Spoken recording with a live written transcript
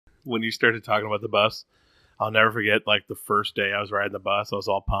when you started talking about the bus, I'll never forget, like, the first day I was riding the bus. I was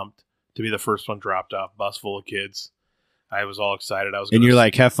all pumped to be the first one dropped off. Bus full of kids. I was all excited. And you're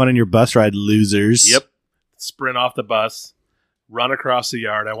like, have fun in your bus ride, losers. Yep. Sprint off the bus, run across the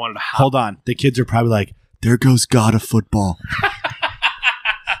yard. I wanted to hop. Hold on. The kids are probably like, there goes God of football.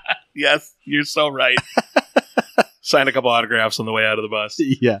 Yes, you're so right. Signed a couple autographs on the way out of the bus.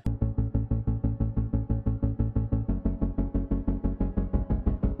 Yeah.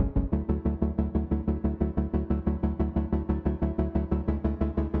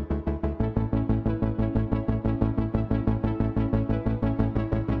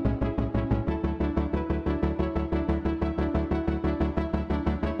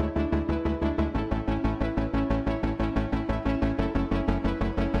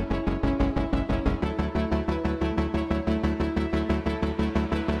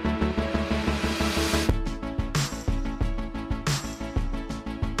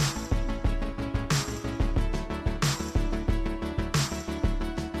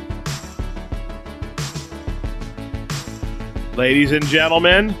 Ladies and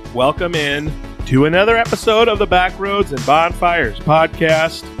gentlemen, welcome in to another episode of the Backroads and Bonfires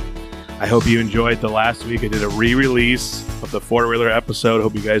podcast. I hope you enjoyed the last week. I did a re-release of the four-wheeler episode.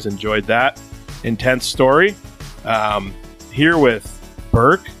 Hope you guys enjoyed that intense story. Here with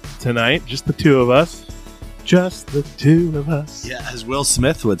Burke tonight, just the two of us. Just the two of us. Yeah, as Will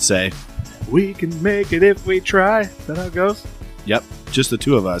Smith would say. We can make it if we try. Is that how it goes? Yep, just the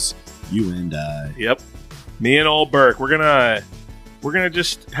two of us. You and I. Yep. Me and old Burke. We're gonna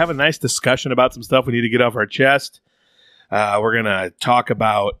just have a nice discussion about some stuff we need to get off our chest. We're gonna talk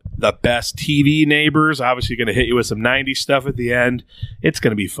about the best TV neighbors. Obviously, gonna hit you with some 90s stuff at the end. It's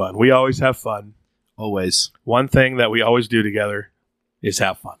gonna be fun. We always have fun. Always. One thing that we always do together is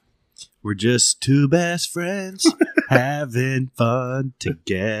have fun. We're just two best friends having fun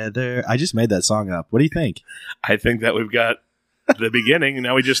together. I just made that song up. What do you think? I think that we've got the beginning, and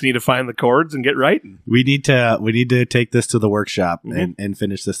now we just need to find the chords and get writing. We need to take this to the workshop and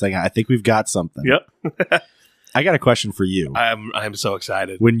finish this thing. I think we've got something. Yep. I got a question for you. I'm so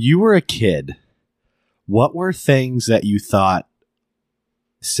excited. When you were a kid, what were things that you thought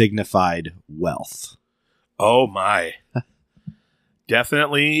signified wealth? Oh my.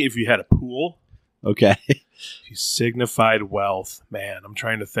 Definitely if you had a pool. Okay. You signified wealth. Man, I'm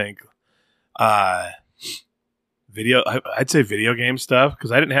trying to think. I'd say video game stuff,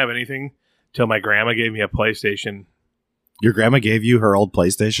 because I didn't have anything till my grandma gave me a PlayStation. Your grandma gave you her old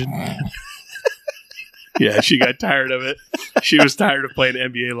PlayStation? Yeah, she got tired of it. She was tired of playing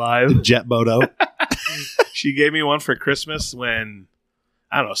NBA Live. Jet Moto. She gave me one for Christmas when,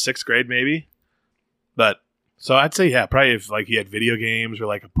 I don't know, 6th grade maybe. But, so I'd say, yeah, probably if like you had video games or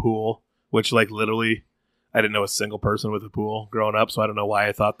like a pool, which like literally, I didn't know a single person with a pool growing up, so I don't know why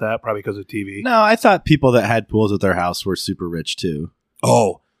I thought that. Probably because of TV. No, I thought people that had pools at their house were super rich too.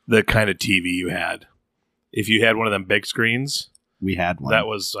 Oh, the kind of TV you had. If you had one of them big screens, we had one. That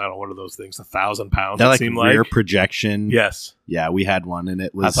was, I don't know, what are those things? 1,000 pounds. That it like seemed rear like projection. Yes. Yeah, we had one, and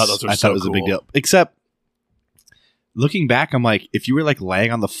it was. I thought those were so it was cool. A big deal. Except, looking back, I'm like, if you were like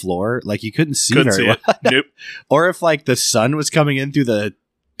laying on the floor, like you couldn't see very well. Nope. Or if like the sun was coming in through the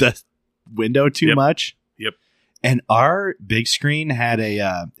window too much. Yep. And our big screen had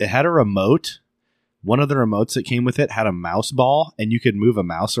it had a remote. One of the remotes that came with it had a mouse ball, and you could move a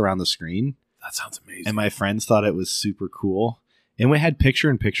mouse around the screen. That sounds amazing. And my friends thought it was super cool. And we had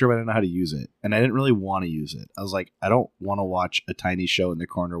picture-in-picture, but I didn't know how to use it. And I didn't really want to use it. I was like, I don't want to watch a tiny show in the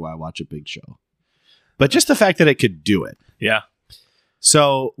corner while I watch a big show. But just the fact that it could do it. Yeah.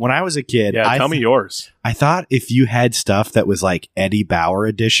 So when I was a kid, tell me yours. I thought if you had stuff that was like Eddie Bauer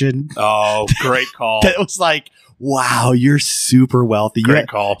edition. Oh, great call. That was like, wow, you're super wealthy. Great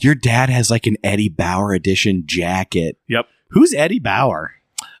call. Your dad has like an Eddie Bauer edition jacket. Yep. Who's Eddie Bauer?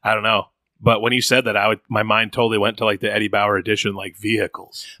 I don't know. But when you said that, my mind totally went to like the Eddie Bauer edition, like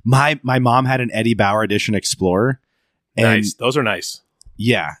vehicles. My mom had an Eddie Bauer edition Explorer. And nice. Those are nice.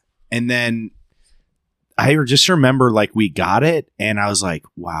 Yeah. And then I just remember like we got it and I was like,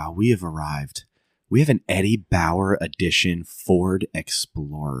 wow, we have arrived. We have an Eddie Bauer edition Ford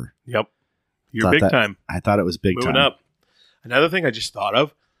Explorer. Yep. You're big time. I thought it was big Moving time. up. Another thing I just thought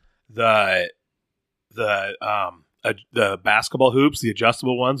of, the basketball hoops, the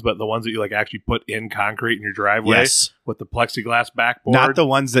adjustable ones, but the ones that you like actually put in concrete in your driveway. Yes. With the plexiglass backboard. Not the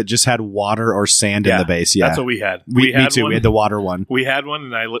ones that just had water or sand in the base. Yeah. That's what we had. Me too. We had the water one. We had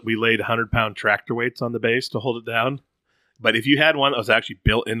one, and we laid 100-pound tractor weights on the base to hold it down. But if you had one that was actually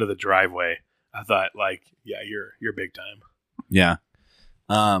built into the driveway, I thought, like, yeah, you're big time. Yeah.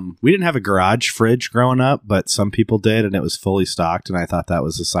 We didn't have a garage fridge growing up, but some people did, and it was fully stocked, and I thought that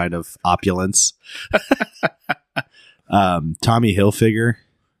was a sign of opulence. Tommy Hilfiger.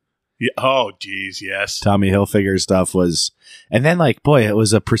 Yeah. Oh, geez, yes. Tommy Hilfiger stuff was... And then, like, boy, it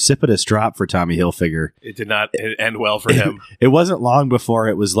was a precipitous drop for Tommy Hilfiger. It did not end well for him. It wasn't long before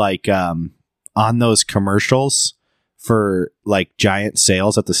it was, like, on those commercials for, like, giant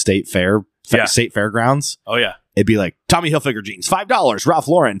sales at the state fairgrounds. Oh, yeah. It'd be like, Tommy Hilfiger jeans, $5. Ralph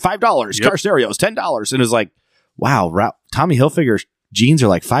Lauren, $5. Yep. Car stereos, $10. And it was like, wow, Tommy Hilfiger jeans are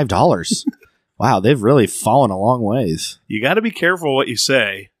like $5. Wow, they've really fallen a long ways. You got to be careful what you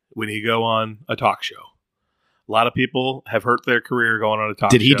say when you go on a talk show. A lot of people have hurt their career going on a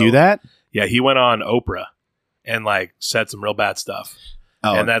talk show. Did he do that? Yeah, he went on Oprah and like said some real bad stuff.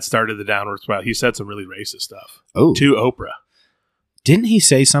 Oh. And that started the downward spiral. He said some really racist stuff Oh. to Oprah. Didn't he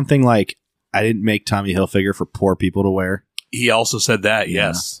say something like, I didn't make Tommy Hilfiger for poor people to wear? He also said that, Yeah.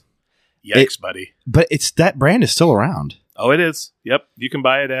 yes. Yikes, buddy. But that brand is still around. Oh, it is. Yep. You can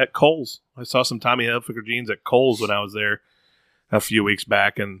buy it at Kohl's. I saw some Tommy Hilfiger jeans at Kohl's when I was there a few weeks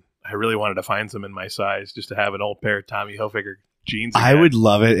back, and I really wanted to find some in my size just to have an old pair of Tommy Hilfiger jeans again. I would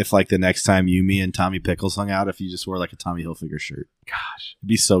love it if, like, the next time me, and Tommy Pickles hung out, if you just wore, like, a Tommy Hilfiger shirt. Gosh, It'd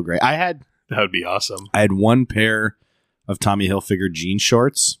be so great. I had that would be awesome. one pair of Tommy Hilfiger jean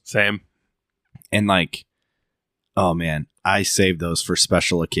shorts. Same. And like, oh man, I saved those for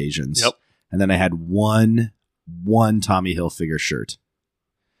special occasions. Yep. And then I had one Tommy Hilfiger shirt.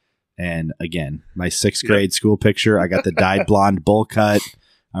 And again, my sixth grade school picture, I got the dyed blonde bowl cut.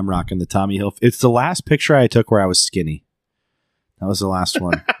 I'm rocking the Tommy Hilfiger. It's the last picture I took where I was skinny. That was the last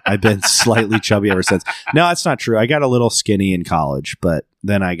one. I've been slightly chubby ever since. No, that's not true. I got a little skinny in college, but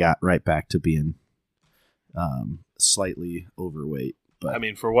then I got right back to being slightly overweight. But I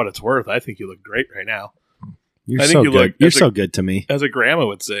mean, for what it's worth, I think you look great right now. you're I think so you good. look- You're as a- so good to me. As a grandma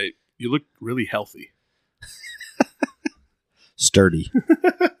would say, you look really healthy. Sturdy.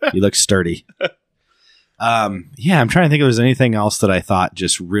 You look sturdy. Yeah, I'm trying to think if there's anything else that I thought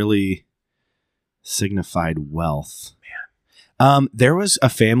just really signified wealth. Man. There was a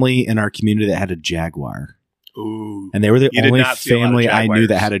family in our community that had a Jaguar. Ooh. And they were the You did only not see a lot of family I knew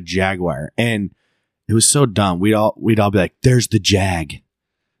that Jaguars. had a Jaguar. And it was so dumb. We'd all be like, there's the Jag.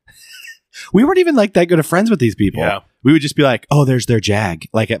 We weren't even like that good of friends with these people. Yeah. We would just be like, oh, there's their Jag.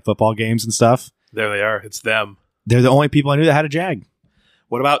 Like at football games and stuff. There they are. It's them. They're the only people I knew that had a Jag.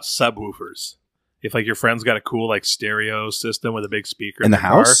 What about subwoofers? If like your friend's got a cool like stereo system with a big speaker In the their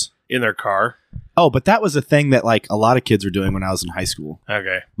car- house? in their car. Oh, but that was a thing that like a lot of kids were doing when I was in high school.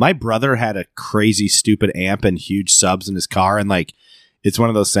 Okay. My brother had a crazy stupid amp and huge subs in his car, and like it's one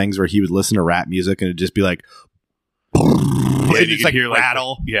of those things where he would listen to rap music and it'd just be like, Yeah, and you it's could like hear,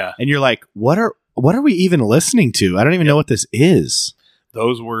 rattle, Yeah. and you're like, what are we even listening to? I don't even know what this is.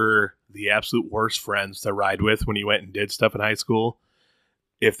 Those were the absolute worst friends to ride with when you went and did stuff in high school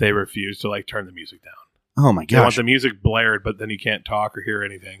if they refused to like turn the music down. Oh my They want gosh! the music blared, but then you can't talk or hear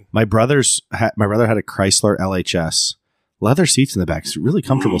anything. My brother had a Chrysler LHS, leather seats in the back, really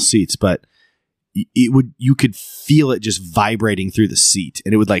comfortable seats, but you could feel it just vibrating through the seat,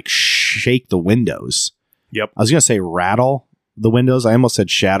 and it would like shake the windows. Yep. I was gonna say rattle the windows. I almost said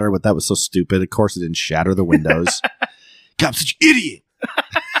shatter, but that was so stupid. Of course, it didn't shatter the windows. God, I'm such an idiot.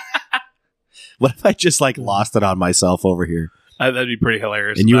 What if I just like lost it on myself over here? That'd be pretty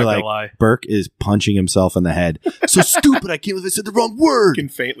hilarious. And I'm you were not like, gonna lie. Burke is punching himself in the head. So stupid! I can't believe I said the wrong I word. can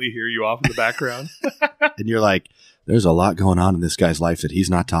faintly hear you off in the background. And you're like, there's a lot going on in this guy's life that he's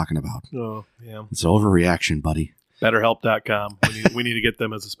not talking about. Oh, yeah. It's an overreaction, buddy. BetterHelp.com. We need to get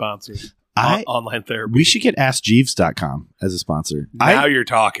them as a sponsor. Online therapy. We should get AskJeeves.com as a sponsor. Now you're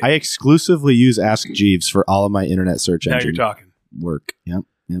talking. I exclusively use Ask Jeeves for all of my internet search now engine you're talking. work. Yep.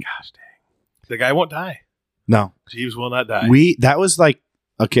 Gosh dang. The guy won't die. No, Jeeves will not die. that was like,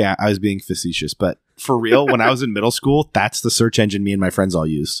 okay, I was being facetious, but for real, when I was in middle school, that's the search engine me and my friends all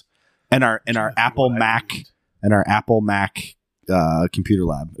used. And our Apple Mac and our Apple Mac computer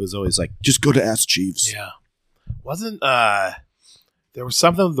lab. It was always like, just go to Ask Jeeves. Yeah. Wasn't there was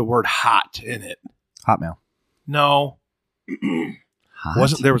something with the word hot in it? Hotmail. No. Hot?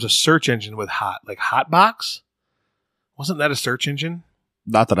 Wasn't there was a search engine with hot, like Hotbox? Wasn't that a search engine?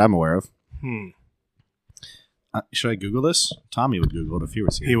 Not that I'm aware of. Should I Google this? Tommy would Google it if he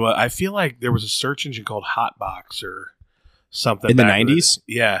was here. I feel like there was a search engine called Hotbox or something In the back 90s?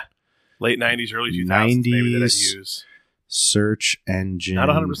 Yeah, late 90s, early 2000s. Maybe that I'd 90s. use. Search engine. Not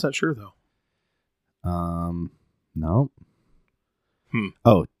 100% sure though. No. Hmm.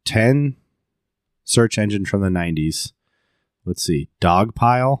 Oh, 10 search engine from the 90s. Let's see.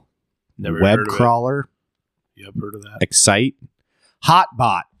 Dogpile. Never Web heard of it. crawler. Yep, heard of that. Excite.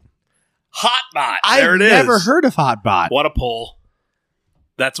 Hotbot. Hotbot. I've There it is. never heard of Hotbot. What a pull.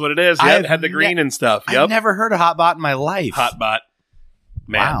 That's what it is. Yeah, I've it had the green and stuff. I've Yep. never heard of Hotbot in my life. Hotbot.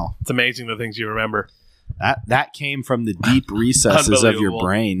 Man, Wow. it's amazing the things you remember. That came from the deep recesses of your Unbelievable.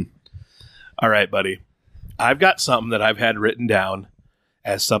 brain. All right, buddy. I've got something that I've had written down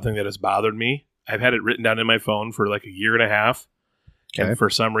as something that has bothered me. I've had it written down in my phone for like a year and a half. Okay. And for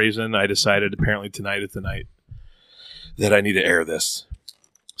some reason, I decided apparently tonight is the night that I need to air this.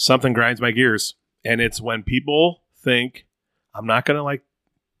 Something grinds my gears. And it's when people think, I'm not going to like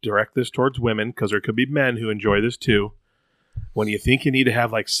direct this towards women because there could be men who enjoy this too. When you think you need to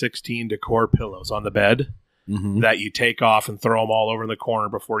have like 16 decor pillows on the bed Mm-hmm. that you take off and throw them all over in the corner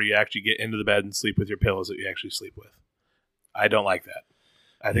before you actually get into the bed and sleep with your pillows that you actually sleep with. I don't like that.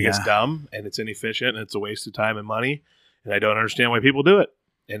 I think it's Yeah. dumb and it's inefficient and it's a waste of time and money. And I don't understand why people do it.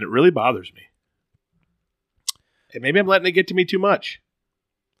 And it really bothers me. And maybe I'm letting it get to me too much.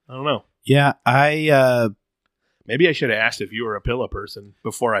 I don't know. Yeah, Maybe I should have asked if you were a pillow person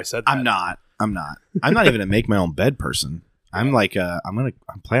before I said that. I'm not. I'm not even a make my own bed person. I'm like, I'm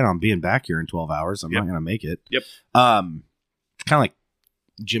planning on being back here in 12 hours. I'm Yep. not going to make it. Yep. It's kind of like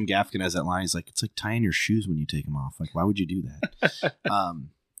Jim Gaffigan has that line. He's like, it's like tying your shoes when you take them off. Like, why would you do that?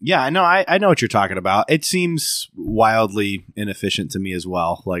 Yeah, I know. I know what you're talking about. It seems wildly inefficient to me as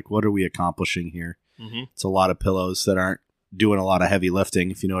well. Like, what are we accomplishing here? Mm-hmm. It's a lot of pillows that aren't doing a lot of heavy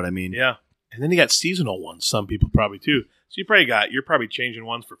lifting, if you know what I mean. Yeah. And then you got seasonal ones, some people probably too. So you're probably changing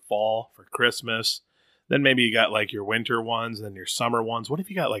ones for fall, for Christmas. Then maybe you got like your winter ones and then your summer ones. What if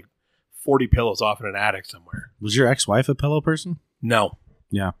you got like 40 pillows off in an attic somewhere? Was your ex-wife a pillow person? No.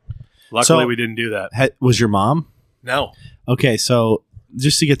 Yeah. Luckily, So- we didn't do that. Was your mom? No. Okay, so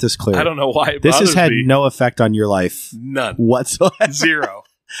just to get this clear, I don't know why it this has bothers had me. no effect on your life None. whatsoever. Zero.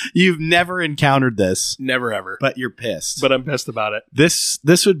 You've never encountered this, Never ever. but you're pissed. But I'm pissed about it.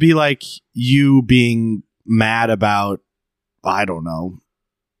 This would be like you being mad about, I don't know,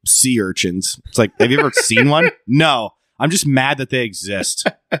 sea urchins. It's like, have you ever seen one? No. I'm just mad that they exist.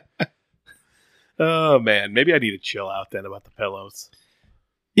 Oh, man. Maybe I need to chill out then about the pillows.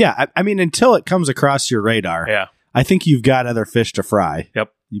 Yeah, I mean, until it comes across your radar, Yeah. I think you've got other fish to fry.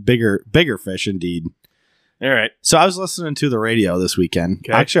 Yep. Bigger fish indeed. All right. So I was listening to the radio this weekend.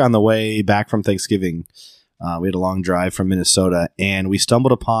 Okay. Actually, on the way back from Thanksgiving, we had a long drive from Minnesota, and we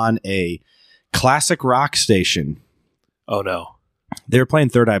stumbled upon a classic rock station. Oh, no. They were playing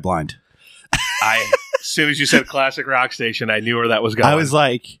Third Eye Blind. As soon as you said classic rock station, I knew where that was going. I was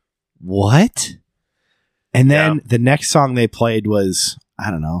like, what? And then Yeah. the next song they played was, I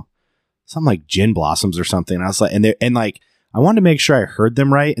don't know, something like Gin Blossoms or something. And I was like, I wanted to make sure I heard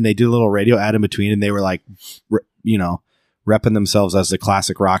them right. And they did a little radio ad in between, and they were like, repping themselves as the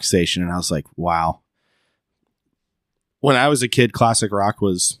classic rock station. And I was like, wow. When I was a kid, classic rock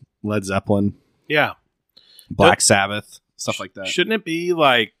was Led Zeppelin, yeah. Black Sabbath, stuff like that. Shouldn't it be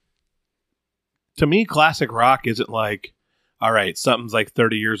like, to me, classic rock isn't like, all right, something's like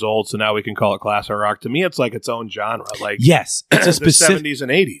 30 years old, so now we can call it classic rock. To me, it's like its own genre, like Yes, it's a the specific. 70s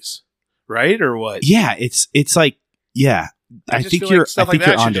and 80s, right? Or what? Yeah, it's like, yeah. I just think feel you're. like stuff I think like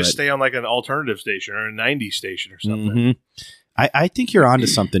that you're should onto just it. stay on like an alternative station or a 90s station or something. Mhm. I think you're onto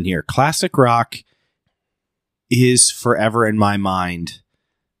something here. Classic rock is forever in my mind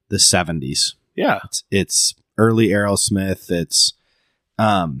the 70s. Yeah. It's early Aerosmith. It's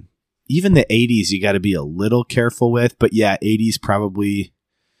even the 80s you got to be a little careful with, but yeah, 80s probably,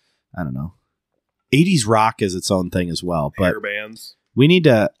 I don't know. 80s rock is its own thing as well, but Hair bands. we need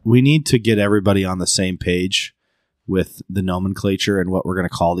to get everybody on the same page with the nomenclature and what we're going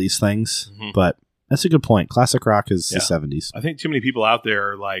to call these things. Mhm. But that's a good point. Classic rock is Yeah. the 70s. I think too many people out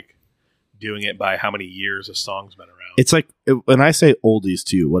there are like doing it by how many years a song's been around. It's like when I say oldies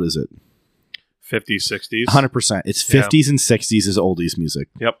too, what is it? 50s, 60s. 100%. It's 50s and 60s is oldies music.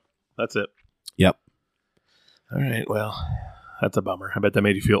 Yep. That's it. Yep. All right. Well, that's a bummer. I bet that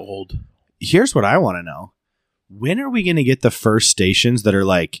made you feel old. Here's what I want to know. When are we going to get the first stations that are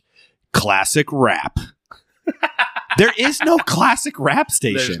like classic rap? There is no classic rap There's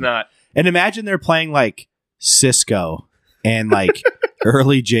station. not. And imagine they're playing like Cisco and like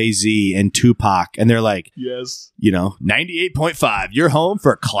early Jay-Z and Tupac, and they're like, Yes. 98.5, you're home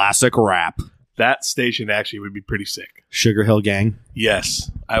for classic rap. That station actually would be pretty sick. Sugar Hill Gang.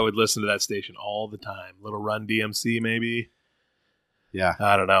 Yes. I would listen to that station all the time. Little Run DMC, maybe. Yeah.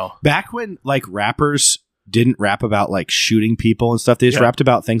 I don't know. Back when like rappers didn't rap about like shooting people and stuff, they just Yeah. rapped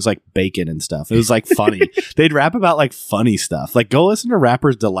about things like bacon and stuff. It was like funny. They'd rap about like funny stuff. Like go listen to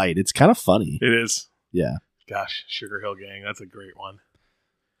Rapper's Delight. It's kind of funny. It is. Yeah. Gosh, Sugar Hill Gang. That's a great one.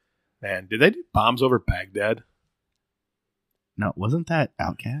 Man, did they do Bombs Over Baghdad? No, wasn't that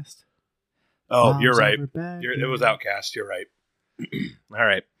Outcast? Oh, you're right. It was Outcast. You're right. All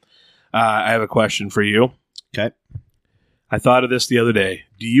right. I have a question for you. Okay. I thought of this the other day.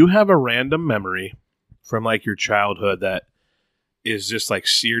 Do you have a random memory from like your childhood that is just like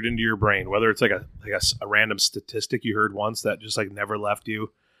seared into your brain? Whether it's like a random statistic you heard once that just like never left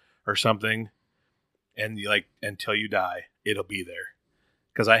you, or something, and you like until you die, it'll be there.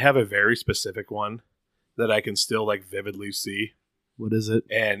 Because I have a very specific one that I can still like vividly see. What is it?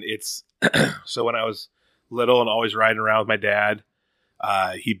 And it's so when I was little and always riding around with my dad,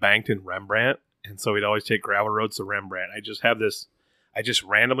 he banked in Rembrandt. And so we'd always take gravel roads to Rembrandt. I just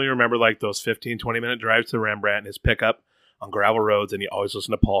randomly remember like those 15, 20-minute drives to Rembrandt and his pickup on gravel roads, and he always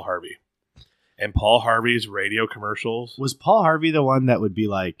listened to Paul Harvey. And Paul Harvey's radio commercials. Was Paul Harvey the one that would be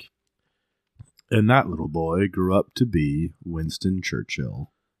like, and that little boy grew up to be Winston Churchill?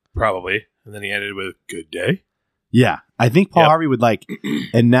 Probably. And then he ended with, good day. Yeah. I think Paul Harvey would like,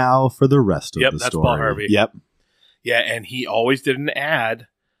 and now for the rest of the story. Yep, that's Paul Harvey. Yep. Yeah, and he always did an ad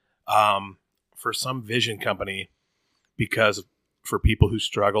for some vision company for people who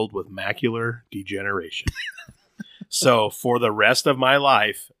struggled with macular degeneration. So for the rest of my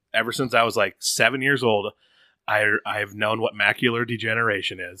life, ever since I was like 7 years old, I've known what macular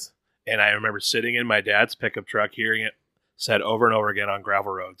degeneration is. And I remember sitting in my dad's pickup truck, hearing it said over and over again on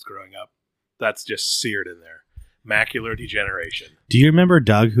gravel roads growing up. That's just seared in there. Macular degeneration. Do you remember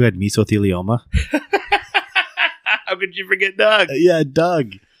Doug who had mesothelioma? How could you forget Doug? Yeah,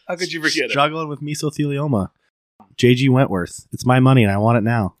 Doug. How could you forget Struggling with mesothelioma. J.G. Wentworth. It's my money and I want it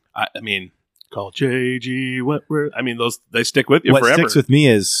now. I mean, call J.G. Wentworth. I mean, they stick with you forever. What sticks with me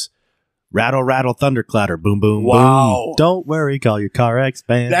is rattle, rattle, thunderclatter, boom, boom, wow. Boom. Don't worry, call your car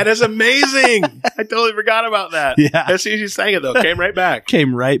expand. That is amazing. I totally forgot about that. Yeah. As soon as you sang it, though, came right back.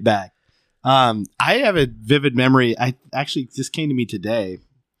 Came right back. I have a vivid memory. I actually just came to me today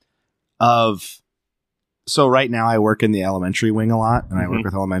of... So right now I work in the elementary wing a lot, and I work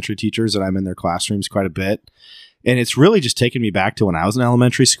with elementary teachers, and I'm in their classrooms quite a bit. And it's really just taken me back to when I was in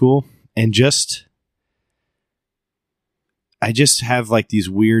elementary school, and I just have like these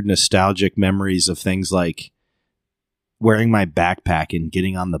weird nostalgic memories of things like wearing my backpack and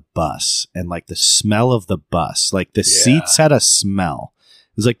getting on the bus, and like the smell of the bus. Like the seats had a smell.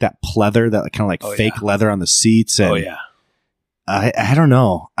 It was like that pleather, that kind of like fake leather on the seats. And I don't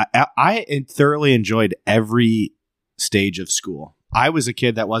know. I thoroughly enjoyed every stage of school. I was a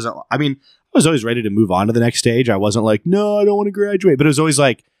kid that wasn't, I was always ready to move on to the next stage. I wasn't like, no, I don't want to graduate. But it was always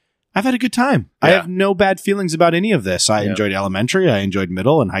like, I've had a good time. Yeah. I have no bad feelings about any of this. I enjoyed elementary. I enjoyed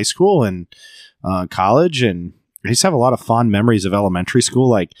middle and high school and college. And I just have a lot of fond memories of elementary school.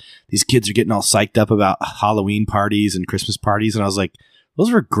 Like these kids are getting all psyched up about Halloween parties and Christmas parties. And I was like,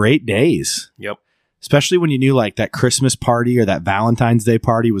 those were great days. Yep. Especially when you knew like that Christmas party or that Valentine's Day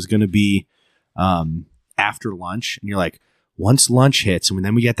party was going to be after lunch. And you're like, once lunch hits and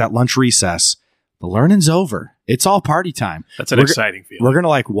then we get that lunch recess, the learning's over. It's all party time. That's an exciting feeling. We're going to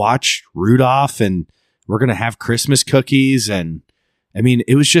like watch Rudolph, and we're going to have Christmas cookies. And I mean,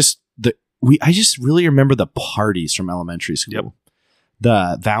 it was just I just really remember the parties from elementary school. Yep.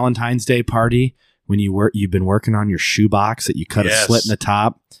 The Valentine's Day party when you've been working on your shoebox that you cut a slit in the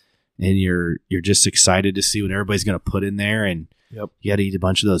top. And you're just excited to see what everybody's going to put in there. And you got to eat a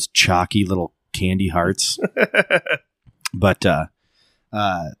bunch of those chalky little candy hearts. But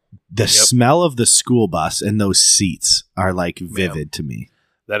the smell of the school bus and those seats are like vivid to me.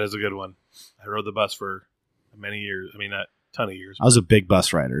 That is a good one. I rode the bus for many years. I mean, a ton of years. I was a big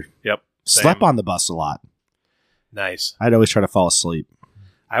bus rider. Yep. Slept on the bus a lot. Nice. I'd always try to fall asleep.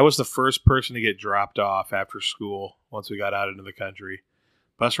 I was the first person to get dropped off after school once we got out into the country.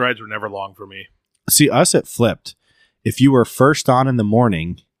 Bus rides were never long for me. See, us it flipped. If you were first on in the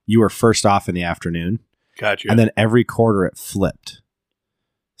morning, you were first off in the afternoon. Gotcha. And then every quarter it flipped.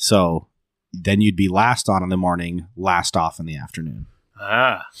 So then you'd be last on in the morning, last off in the afternoon.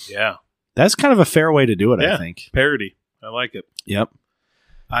 Ah, yeah. That's kind of a fair way to do it, I think. Parody. I like it. Yep.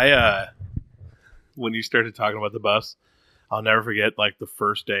 When you started talking about the bus, I'll never forget, like, the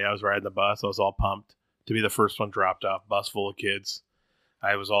first day I was riding the bus, I was all pumped to be the first one dropped off, bus full of kids.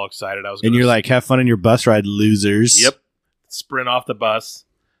 I was all excited. And you're like, have fun in your bus ride, losers. Yep. Sprint off the bus,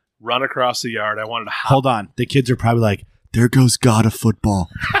 run across the yard. I wanted to hop. Hold on. The kids are probably like, there goes God of football.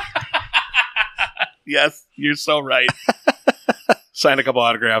 Yes, you're so right. Signed a couple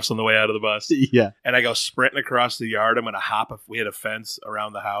autographs on the way out of the bus. Yeah. And I go sprinting across the yard. I'm going to hop. We had a fence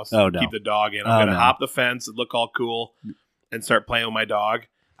around the house. Oh, no. Keep the dog in. I'm going to hop the fence and look all cool and start playing with my dog.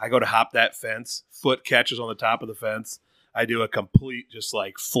 I go to hop that fence. Foot catches on the top of the fence. I do a complete just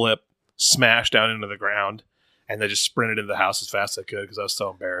like flip, smash down into the ground. And I just sprinted into the house as fast as I could because I was so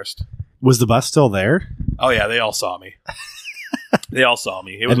embarrassed. Was the bus still there? Oh, yeah, they all saw me. They all saw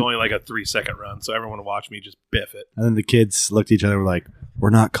me. It was only like a 3-second run, so everyone watched me just biff it. And then the kids looked at each other and were like, we're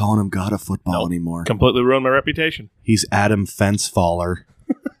not calling him God of Football Nope. anymore. Completely ruined my reputation. He's Adam Fencefaller.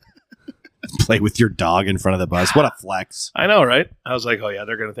 Play with your dog in front of the bus. What a flex. I know, right? I was like, oh, yeah,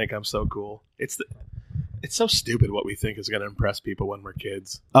 they're going to think I'm so cool. It's so stupid what we think is going to impress people when we're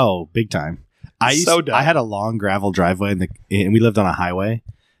kids. Oh, big time. I had a long gravel driveway and we lived on a highway,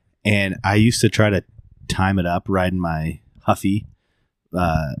 and I used to try to time it up riding my Huffy.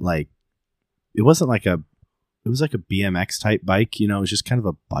 It was like a BMX type bike, it was just kind of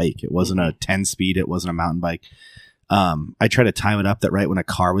a bike. It wasn't a 10-speed, it wasn't a mountain bike. I tried to time it up that right when a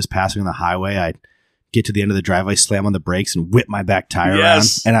car was passing on the highway, I'd get to the end of the driveway, slam on the brakes, and whip my back tire around.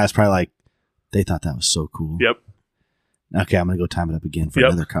 And I was probably like, they thought that was so cool. Yep. Okay, I'm gonna go time it up again for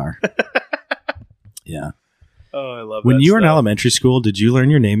another car. Yeah. Oh, I love when that you were in stuff. elementary school, did you learn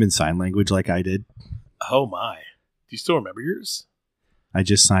your name in sign language like I did? Oh, my. Do you still remember yours? I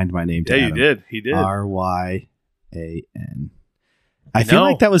just signed my name to Yeah, Adam. you did. He did. Ryan. I feel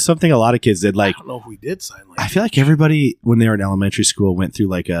like that was something a lot of kids did. Like, I don't know if we did sign language. I feel like everybody, when they were in elementary school, went through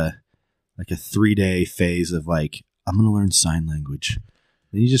like a 3-day phase of like, I'm going to learn sign language.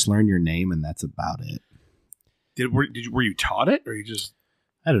 Then you just learn your name, and that's about it. Were you taught it, or you just?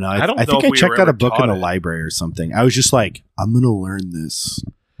 I don't know. I don't I know think if I we checked were out a ever book in taught the it. library or something. I was just like, I'm going to learn this.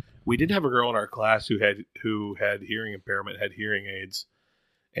 We did have a girl in our class who had hearing impairment, had hearing aids,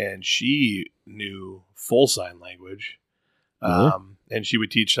 and she knew full sign language. Really? And she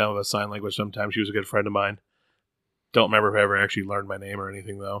would teach some of us sign language sometimes. She was a good friend of mine. Don't remember if I ever actually learned my name or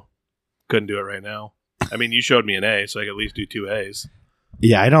anything, though. Couldn't do it right now. I mean, you showed me an A, so I could at least do 2 A's.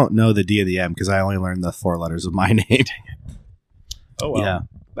 Yeah, I don't know the D and the M because I only learned the 4 letters of my name. Oh, well. Yeah.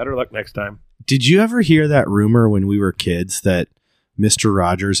 Better luck next time. Did you ever hear that rumor when we were kids that Mr.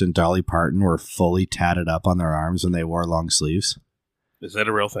 Rogers and Dolly Parton were fully tatted up on their arms when they wore long sleeves? Is that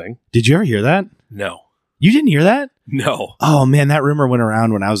a real thing? Did you ever hear that? No. You didn't hear that? No. Oh man, that rumor went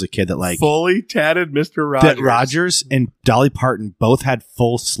around when I was a kid that like Fully tatted Mr. Rogers. that Rogers and Dolly Parton both had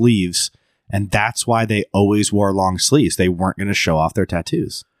full sleeves, and that's why they always wore long sleeves. They weren't going to show off their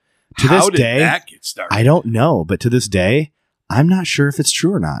tattoos. To How this did day, that get started? I don't know, but to this day, I'm not sure if it's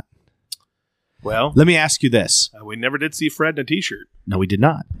true or not. Well, Let me ask you this. we never did see Fred in a t-shirt. No, we did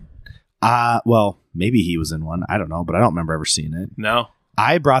not. Well, maybe he was in one. I don't know, but I don't remember ever seeing it. No.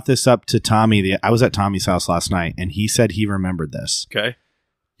 I brought this up to Tommy. I was at Tommy's house last night, and he said he remembered this. Okay.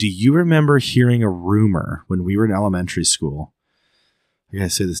 Do you remember hearing a rumor when we were in elementary school? I gotta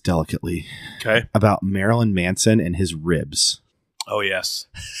say this delicately. Okay. About Marilyn Manson and his ribs. Oh, yes.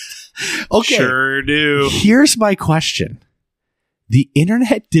 Okay. Sure do. Here's my question. The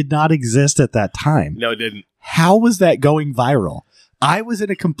internet did not exist at that time. No, it didn't. How was that going viral? I was in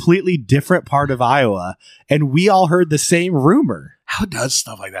a completely different part of Iowa, and we all heard the same rumor. How does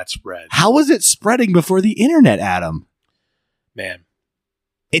stuff like that spread? How was it spreading before the internet, Adam? Man.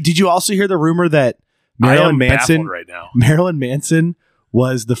 Did you also hear the rumor that I am Marilyn Manson baffled right now. Marilyn Manson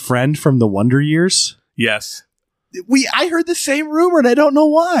was the friend from the Wonder Years? Yes. I heard the same rumor, and I don't know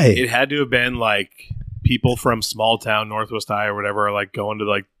why. It had to have been like people from small town Northwest Iowa or whatever are like going to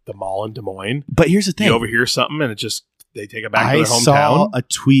like the mall in Des Moines. But here's the thing. You overhear something and it just they take it back to I their saw hometown. a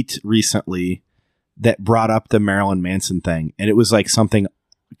tweet recently that brought up the Marilyn Manson thing, and it was like something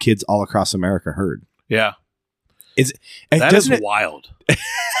kids all across America heard. Yeah. That That is wild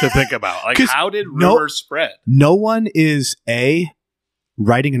to think about. Like, 'Cause how did rumors spread? No one is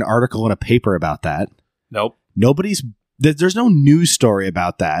writing an article in a paper about that. Nope. There's no news story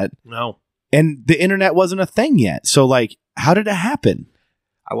about that, No. and the internet wasn't a thing yet. So, like, how did it happen?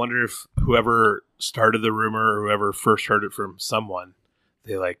 I wonder if whoever started the rumor or whoever first heard it from someone,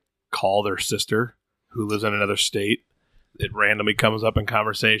 they like call their sister who lives in another state. It randomly comes up in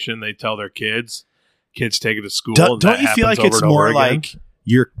conversation. They tell their kids. Kids take it to school. and Don't that you feel happens like it's over and over more again. like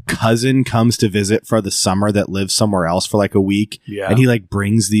your cousin comes to visit for the summer that lives somewhere else for like a week, Yeah. and he like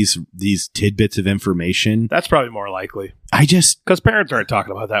brings these tidbits of information? That's probably more likely Because because parents aren't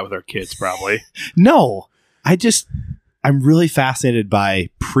talking about that with their kids. Probably. I'm really fascinated by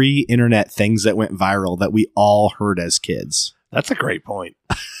pre-internet things that went viral that we all heard as kids. That's a great point.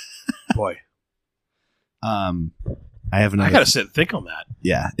 Boy, I have another. I gotta sit and think on that.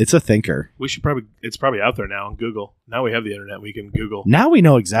 Yeah, it's a thinker. We should it's probably out there now on Google. Now we have the internet. We can Google. Now we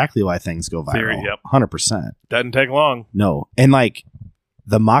know exactly why things go viral. Theory, yep. 100%. Doesn't take long. No. And like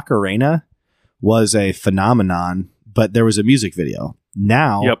the Macarena was a phenomenon, but there was a music video.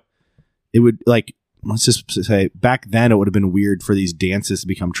 Now Yep. it would like, let's just say back then it would have been weird for these dances to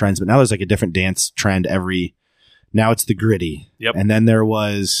become trends, but now there's like a different dance trend every Now it's the Gritty. Yep. And then there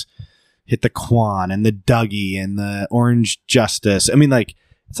was Hit the Quan and the Dougie and the Orange Justice. I mean, like,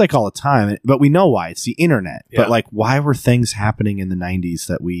 it's like all the time, but we know why. It's the internet. Yeah. But like, why were things happening in the 90s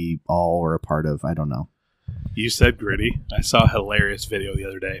that we all were a part of? I don't know. You said Gritty. I saw a hilarious video the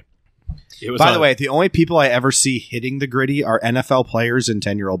other day. It was By the way, the only people I ever see hitting the Gritty are NFL players and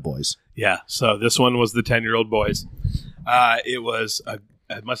 10-year-old boys. Yeah, so this one was the 10-year-old boys.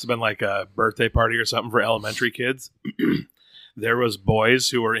 It must have been like a birthday party or something for elementary kids. There was boys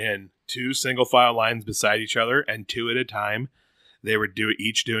who were in 2 single file lines beside each other, and 2 at a time. They were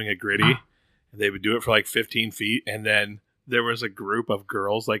each doing a Gritty. They would do it for like 15 feet, and then there was a group of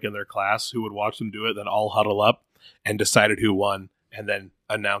girls like in their class who would watch them do it, then all huddle up and decided who won, and then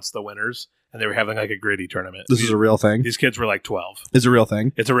announce the winners. And they were having like a Gritty tournament. This is a real thing? These kids were like 12. It's a real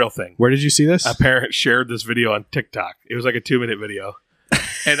thing? It's a real thing. Where did you see this? A parent shared this video on TikTok. It was like a 2-minute video.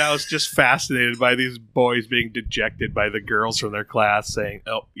 And I was just fascinated by these boys being dejected by the girls from their class saying,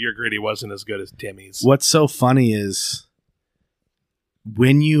 oh, your Gritty wasn't as good as Timmy's. What's so funny is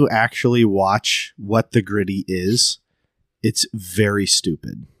when you actually watch what the Gritty is, it's very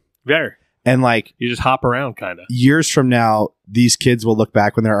stupid. There. And like, You just hop around, kind of. years from now, these kids will look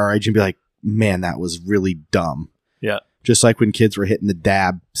back when they're our age and be like, man, that was really dumb. Yeah. Just like when kids were hitting the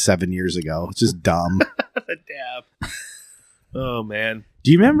dab 7 years ago. It's just dumb. The dab. Oh, man.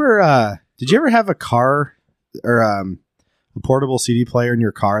 Do you remember, did you ever have a car or a portable CD player in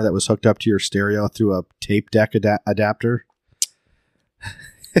your car that was hooked up to your stereo through a tape deck adapter?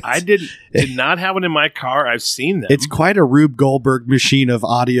 I did not have one in my car. I've seen them. It's quite a Rube Goldberg machine of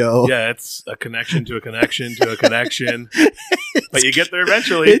audio. Yeah, it's a connection to a connection to a connection. But you get there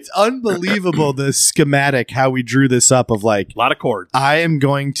eventually. It's unbelievable, the schematic, how we drew this up of like, A lot of cords. I am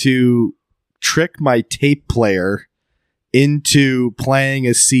going to trick my tape player into playing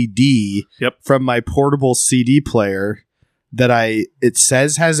a CD Yep. from my portable CD player that it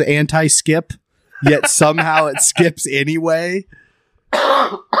says has anti-skip, yet somehow it skips anyway.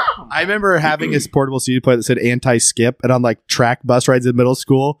 I remember having this portable CD player that said anti-skip, and on like track bus rides in middle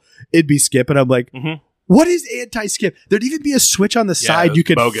school, it'd be skip, and I'm like, what is anti-skip? There'd even be a switch on the side you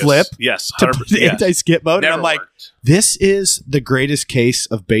could bogus. flip Yes. to 100%. put the Yes. anti-skip mode. Never And I'm like, worked. this is the greatest case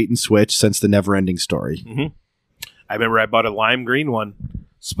of bait and switch since the never-ending story. I remember I bought a lime green one.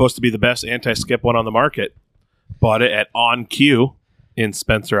 Supposed to be the best anti-skip one on the market. Bought it at On Q in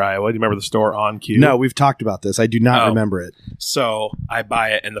Spencer, Iowa. Do you remember the store On Q? No, we've talked about this. I do not Oh. remember it. So I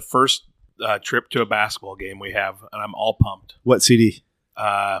buy it, and the first trip to a basketball game we have, and I'm all pumped. What CD?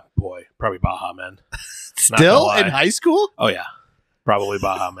 Boy, probably Baja Men. Still gonna in lie. high school? Oh yeah, probably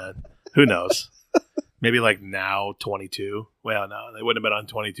Baja Men. Who knows? Maybe like now 22. Well, no, they wouldn't have been on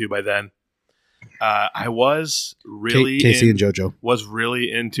 22 by then. I was really Casey and JoJo. was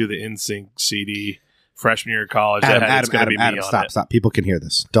really into the NSYNC CD freshman year of college. That had It's Gonna Be Me on stop, it. stop. People can hear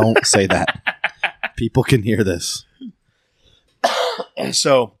this. Don't say that. People can hear this.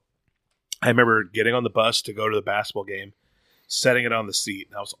 So I remember getting on the bus to go to the basketball game, setting it on the seat,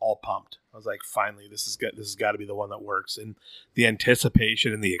 and I was all pumped. I was like, finally, this has got to be the one that works. And the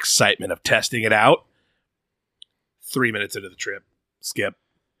anticipation and the excitement of testing it out, 3 minutes into the trip, skip.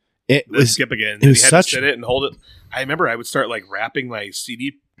 It Then was skip again. it was you had such- to sit it and hold it. I remember I would start like wrapping my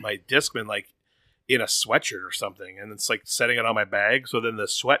CD, my Discman, like in a sweatshirt or something, and it's like setting it on my bag, so then the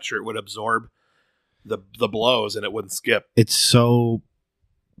sweatshirt would absorb the blows and it wouldn't skip. it's so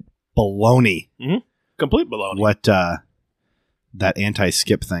baloney. Complete baloney. What that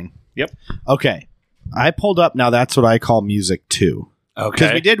anti-skip thing. Yep. Okay. I pulled up now. That's what I call music 2. Okay.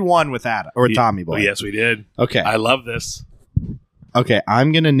 Because we did one with Adam or Tommy Boy. Oh, yes, we did. Okay. I love this. Okay.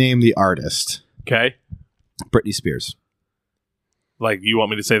 I'm gonna name the artist Okay. Britney Spears. Like, you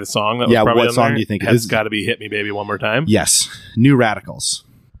want me to say the song? That Yeah, was probably what on song there? do you think it It's is? got to be "Hit Me, Baby, One More Time." Yes. New Radicals.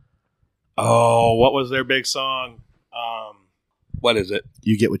 Oh, what was their big song? What is it?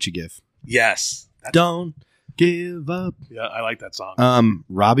 You get what you give. Yes. Don't give up. Yeah, I like that song.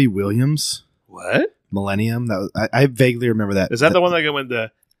 Robbie Williams, What Millennium. That was, I vaguely remember that. is that? The one that went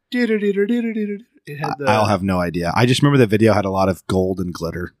the? It had the. I'll have no idea. I just remember the video had a lot of gold and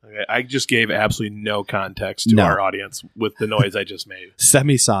glitter. Okay, I just gave absolutely no context to No. our audience with the noise I just made.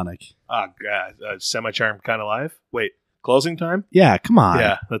 Semisonic. Oh god, Semi-Charmed Kind of Life. Wait, Closing Time. Yeah, come on.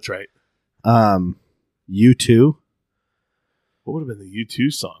 Yeah, that's right. U2. What would have been the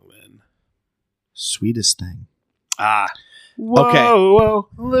U2 song then? Sweetest Thing. Whoa, Okay. whoa,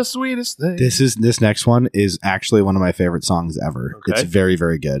 the sweetest thing. This next one is actually one of my favorite songs ever. Okay. It's very,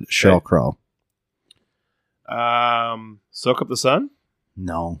 very good. Sheryl Crow. Soak Up the Sun.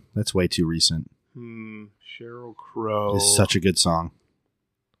 No, that's way too Sheryl Crow. It's such a good song.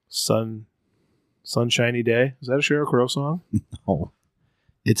 Sun Sunshiny Day. Is that a Sheryl Crow song? Oh,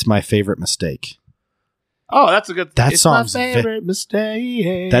 it's my favorite mistake. Oh, that's a good. That it's song's my favorite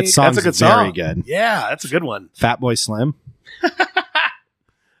mistake. That song's that's a good very song. good. Yeah, that's a good one. Fatboy Slim.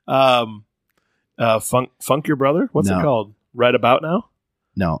 Funk Your Brother. What's No. it called? Right About Now.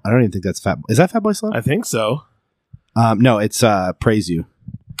 No, I don't even think that's Fat. Is that Fatboy Slim? I think so. No, it's Praise You.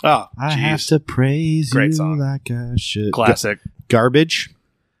 Oh, I have jeez. to praise Great you song. like I should. Classic. Garbage.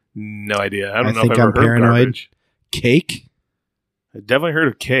 No idea. I don't I know think if I've I'm ever heard paranoid. Garbage. Cake. I definitely heard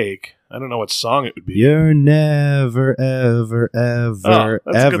of Cake. I don't know what song it would be. You're never, ever, ever,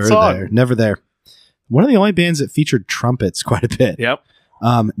 Oh, that's a good ever song. there. Never there. One of the only bands that featured trumpets quite a bit. Yep.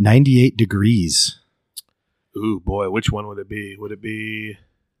 98 Degrees. Ooh, boy, which one would it be? Would it be?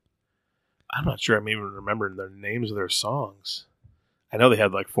 I'm not sure I'm even remembering their names of their songs. I know they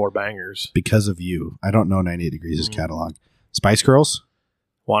had like 4 bangers. Because of You. I don't know 98 Degrees' Mm. catalog. Spice Girls?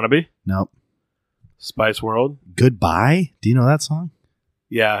 Wannabe? Nope. Spice World? Goodbye? Do you know that song?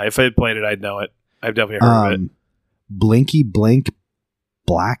 Yeah, if I had played it, I'd know it. I've definitely heard of it. Blinky Blink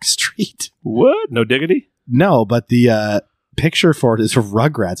Black Street? What? No Diggity? No, but the picture for it is a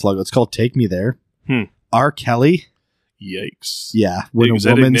Rugrats logo. It's called Take Me There. R. Kelly? Yikes. Yeah. When Is a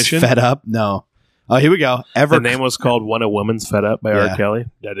that woman's Ignition? fed up? No. Oh, here we go. The name was called When a Woman's Fed Up by Yeah. R. Kelly.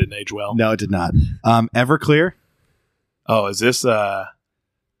 That didn't age well. No, it did not. Everclear? Oh, is this oh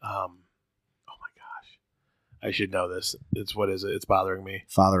my gosh. I should know this. What is it? It's bothering me.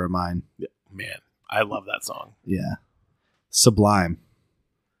 Father of Mine. Yeah, man, I love that song. Yeah. Sublime.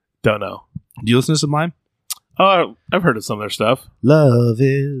 Don't know. Do you listen to Sublime? Oh, I've heard of some of their stuff. Love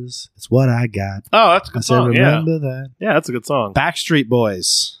is, it's what I got. Oh, that's a I good said, song. Yeah. remember that. Yeah, that's a good song. Backstreet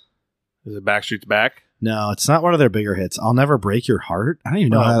Boys. Is it Backstreet's Back? No, it's not one of their bigger hits. I'll Never Break Your Heart. I don't even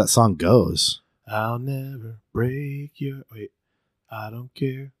know Oh. how that song goes. I'll never break your... Wait. I don't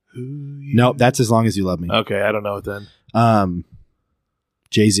care who you... Nope, that's As Long As You Love Me. Okay, I don't know it then.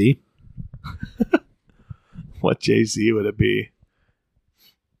 Jay-Z. What Jay-Z would it be?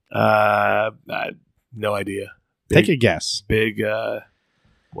 No idea. Take a guess. Big,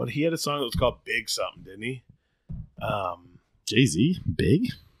 what, he had a song that was called Big Something, didn't he? Jay-Z? Big?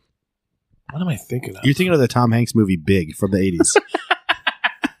 What am I thinking of? You're thinking of the Tom Hanks movie Big from the 80s.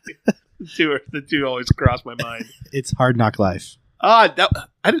 The two always cross my mind. It's Hard Knock Life. I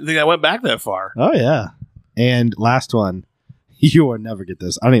didn't think I went back that far. Oh, yeah. And last one. You will never get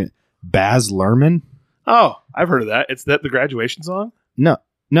this. I don't even... Baz Luhrmann? Oh, I've heard of that. It's the graduation song? No.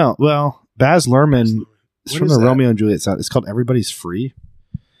 Well, Baz Luhrmann is What from is the that? Romeo and Juliet sound. It's called Everybody's Free.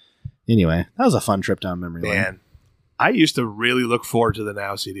 Anyway, that was a fun trip down memory lane. Man, I used to really look forward to the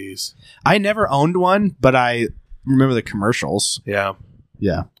Now CDs. I never owned one, but I remember the commercials. Yeah,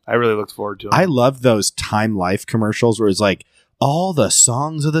 Yeah. I really looked forward to them. I loved those Time Life commercials where it's like all the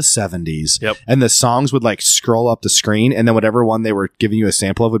songs of the 70s. Yep. And the songs would like scroll up the screen, and then whatever one they were giving you a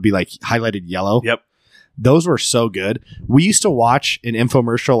sample of would be like highlighted yellow. Yep. Those were so good. We used to watch an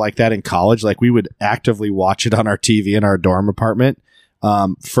infomercial like that in college. Like we would actively watch it on our TV in our dorm apartment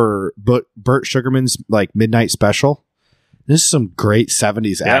for Burt Sugarman's like midnight special. This is some great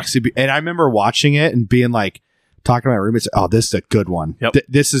 70s Yeah. acts. And I remember watching it and being like, talking to my roommates, oh, this is a good one. Yep.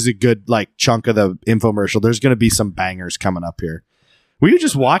 This is a good like chunk of the infomercial. There's going to be some bangers coming up here. We would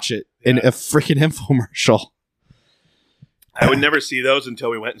just watch it in a freaking infomercial. I would never see those until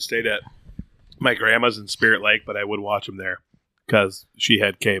we went and stayed at my grandma's in Spirit Lake, but I would watch them there because she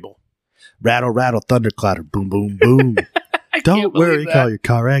had cable. Rattle, rattle, thunderclatter, boom, boom, boom. Don't worry, call your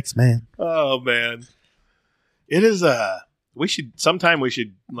car X-Man. Oh man, it is we should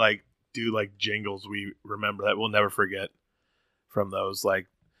like do like jingles we remember that we'll never forget from those, like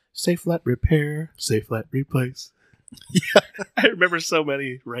Safe Let Repair, Safe Let Replace. Yeah, I remember so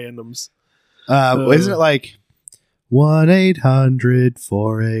many randoms. Isn't it like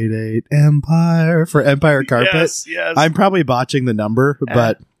 1-800-488-EMPIRE for Empire Carpet? Yes. I'm probably botching the number,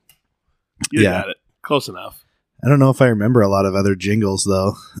 but You yeah. got it. Close enough. I don't know if I remember a lot of other jingles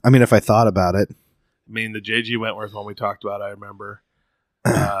though. I mean, if I thought about it. I mean, the J.G. Wentworth one we talked about, I remember.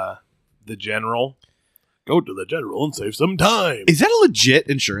 The General. Go to the General and save some time. Is that a legit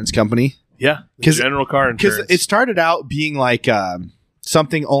insurance company? Yeah, the 'Cause- General Car Because Insurance. it started out being like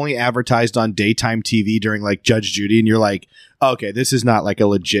something only advertised on daytime TV during like Judge Judy, and you're like, okay, this is not like a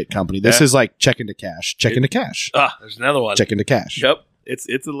legit company. This Yeah. is like check into cash, check into cash, there's another one. check into cash. Yep, it's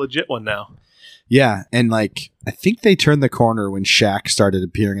a legit one now. Yeah, and like I think they turned the corner when Shaq started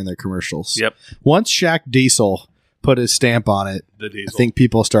appearing in their commercials. Yep, Once Shaq Diesel put his stamp on it, the Diesel. I think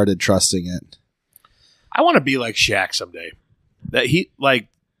people started trusting it. I want to be like Shaq someday. That he like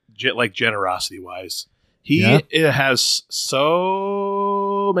generosity wise, he Yeah. it has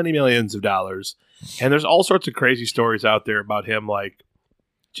so many millions of dollars, And there's all sorts of crazy stories out there about him, like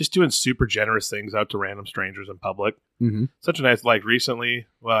just doing super generous things out to random strangers in public. Mm-hmm. Such a nice, like recently,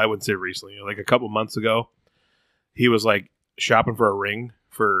 well, I wouldn't say recently, like a couple months ago, he was like shopping for a ring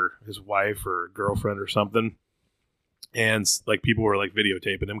for his wife or girlfriend or something. And like people were like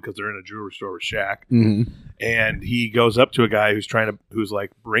videotaping him because they're in a jewelry store with Shaq. Mm-hmm. And he goes up to a guy who's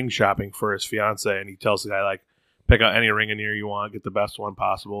like ring shopping for his fiance, and he tells the guy like, pick out any ring in here you want, get the best one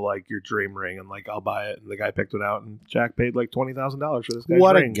possible, like your dream ring, and like I'll buy it. And the guy picked it out, and Shaq paid like $20,000 for this guy's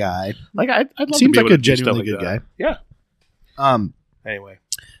What ring. a guy! Like I'd love Seems to be like able a to do stuff genuinely like good that. guy. Yeah. Anyway, Anyway,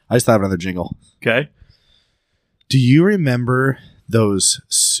 I just thought of another jingle. okay. Do you remember those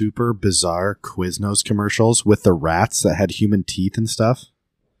super bizarre Quiznos commercials with the rats that had human teeth and stuff?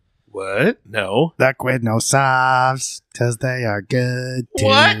 What? No. The Quiznos sauce, because they are good to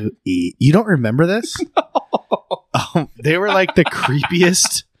What? eat. You don't remember this? They were like the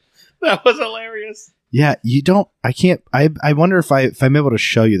creepiest. That was hilarious. Yeah, you don't. I can't. I wonder if I'm able to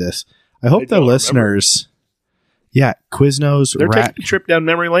show you this. I hope I the don't listeners. Yeah, Quiznos They're rat. taking a trip down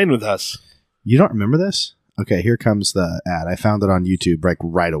memory lane with us. You don't remember this? Okay, here comes the ad. I found it on YouTube like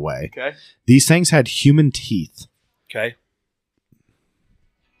right away. Okay. These things had human teeth. Okay.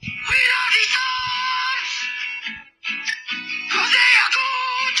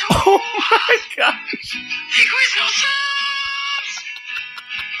 Oh my gosh.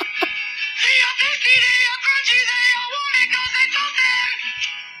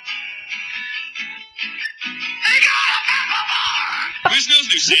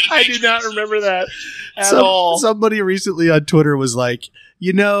 I do not remember that at all. Somebody recently on Twitter was like,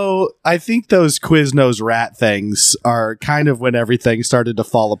 I think those Quiznos rat things are kind of when everything started to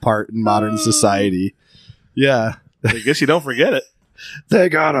fall apart in modern society. Yeah. I guess you don't forget it. They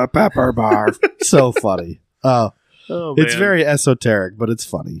got a pepper bar. So funny. Oh, It's man. very esoteric, but it's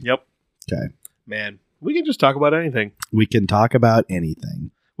funny. Yep. Okay. Man, we can just talk about anything. We can talk about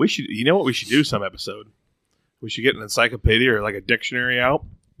anything. We should, you know what we should do some episode? We should get an encyclopedia or like a dictionary out,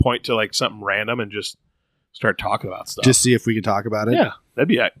 point to like something random and just start talking about stuff. Just see if we can talk about it. Yeah, that'd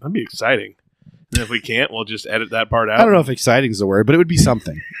be exciting. And if we can't, we'll just edit that part out. I don't know if exciting is the word, but it would be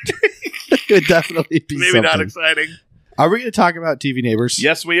something. It would definitely be Maybe something. not exciting. Are we going to talk about TV Neighbors?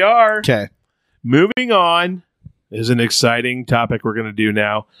 Yes, we are. Okay. Moving on is an exciting topic we're going to do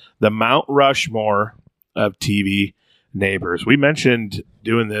now. The Mount Rushmore of TV Neighbors. We mentioned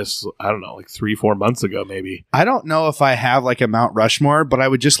doing this, I don't know, like 3-4 months ago, maybe. I don't know if I have like a Mount Rushmore, but I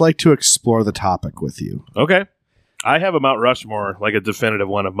would just like to explore the topic with you. Okay. I have a Mount Rushmore, like a definitive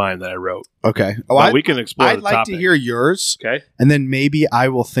one of mine that I wrote. Okay. But we can explore I'd the like topic. to hear yours, Okay. and then maybe I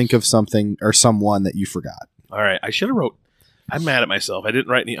will think of something or someone that you forgot. All right. I should have wrote. I'm mad at myself. I didn't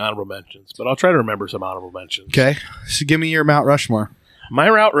write any honorable mentions, but I'll try to remember some honorable mentions. Okay. So give me your Mount Rushmore. My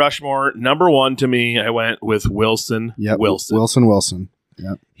Mount Rushmore, number one to me, I went with Wilson Yep. Wilson. Wilson.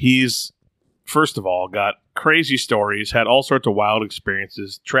 Yep. He's, first of all, got crazy stories, had all sorts of wild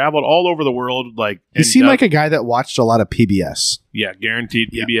experiences, traveled all over the world. Like He seemed like a guy that watched a lot of PBS. Yeah,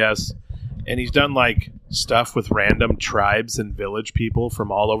 guaranteed PBS. And he's done like stuff with random tribes and village people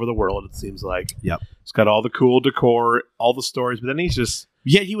from all over the world, it seems like. Yep. He's got all the cool decor, all the stories, but then he's just,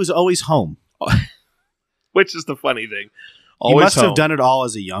 Yet he was always home. which is the funny thing. He Always must home. have done it all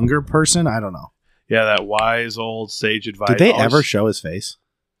as a younger person. I don't know. Yeah, that wise old sage advice. Did they Always- ever show his face?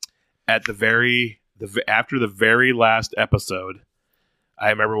 at after the very last episode? I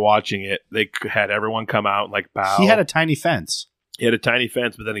remember watching it. They had everyone come out and like bow. He had a tiny fence. He had a tiny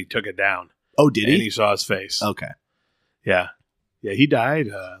fence, but then he took it down. Oh, did and he? he saw his face. Okay. Yeah. Yeah, he died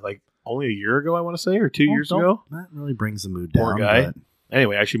like only a year ago, I want to say, or 2 years ago. That really brings the mood Poor down. guy. but-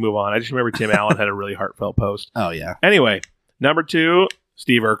 Anyway, I should move on. I just remember Tim Allen had a really heartfelt post. Oh, yeah. Anyway, number 2,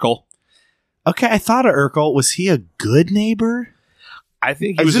 Steve Urkel. Okay, I thought of Urkel. Was he a good neighbor? I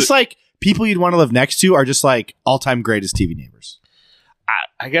think It he was was just like people you'd want to live next to are just like all-time greatest TV neighbors.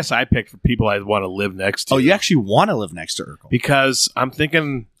 I guess I picked for people I'd want to live next to. Oh, you actually want to live next to Urkel? Because I'm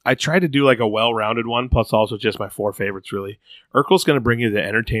thinking I tried to do like a well-rounded one, plus also just my 4 favorites, really. Urkel's going to bring you the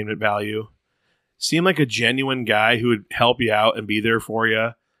entertainment value. Seem like a genuine guy who would help you out and be there for you.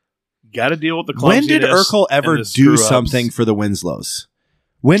 Got to deal with the When clumsiness. did Urkel ever and the do screw-ups. something for the Winslows?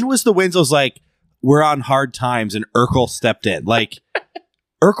 When was the Winslows like, we're on hard times and Urkel stepped in? Like,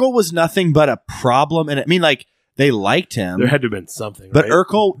 Urkel was nothing but a problem. And I mean, like, they liked him. There had to have been something, But right?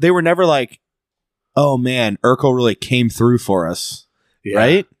 Urkel, they were never like, oh man, Urkel really came through for us. Yeah.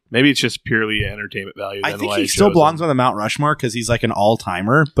 Right? Maybe it's just purely entertainment value. I then think why he I still chose belongs him. on the Mount Rushmore because he's like an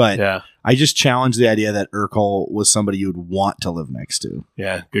all-timer. But Yeah. I just challenge the idea that Urkel was somebody you'd want to live next to.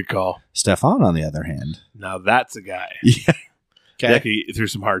 Yeah, good call. Stefan, on the other hand. Now that's a guy. Yeah. That could get through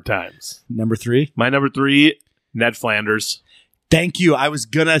some hard times. Number 3? My number 3, Ned Flanders. Thank you. I was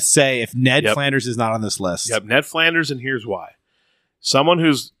going to say if Ned Yep. Flanders is not on this list. Yep, Ned Flanders, and here's why. Someone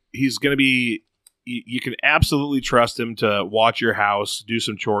he's going to be, you can absolutely trust him to watch your house, do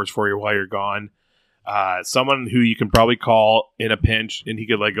some chores for you while you're gone. Someone who you can probably call in a pinch, and he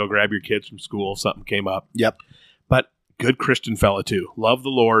could go grab your kids from school if something came up. Yep. But good Christian fella too. Love the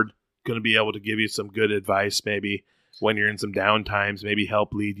Lord. Going to be able to give you some good advice maybe when you're in some down times, maybe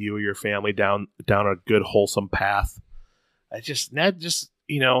help lead you or your family down a good wholesome path. Ned just,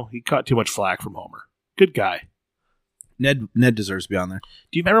 he caught too much flack from Homer. Good guy. Ned deserves to be on there.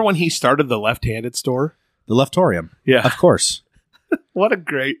 Do you remember when he started the left-handed store? The Leftorium. Yeah. Of course. What a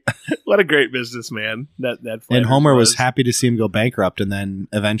great businessman Ned Flanders And Homer was happy to see him go bankrupt, and then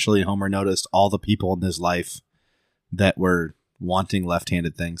eventually Homer noticed all the people in his life that were wanting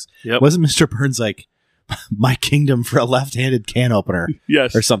left-handed things. Yep. Wasn't Mr. Burns like, my kingdom for a left-handed can opener?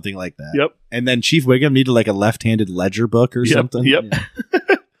 Yes. Or something like that. Yep. And then Chief Wiggum needed a left-handed ledger book or something. Yep.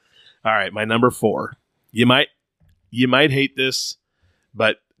 Yeah. All right, my number 4. You might hate this,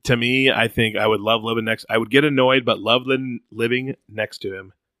 but to me, I think I would love living next. I would get annoyed, but love living next to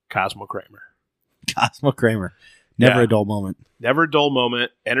him. Cosmo Kramer. Cosmo Kramer. Never Yeah. a dull moment. Never a dull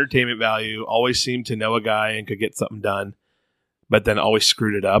moment. Entertainment value. Always seemed to know a guy and could get something done, but then always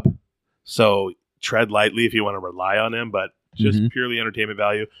screwed it up. So tread lightly if you want to rely on him, but just purely entertainment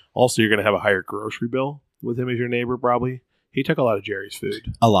value. Also, you're going to have a higher grocery bill with him as your neighbor, probably. He took a lot of Jerry's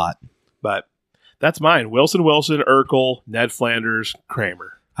food. A lot. But that's mine. Wilson, Urkel, Ned Flanders,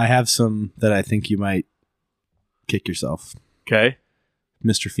 Kramer. I have some that I think you might kick yourself. Okay.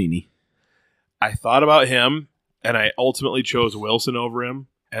 Mr. Feeney. I thought about him, and I ultimately chose Wilson over him,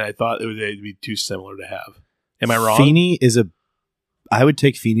 and I thought they'd be too similar to have. Am I wrong? Feeney I would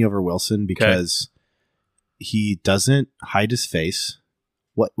take Feeney over Wilson because he doesn't hide his face.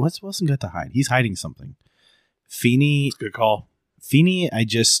 What's Wilson got to hide? He's hiding something. Feeney. That's a good call. Feeney,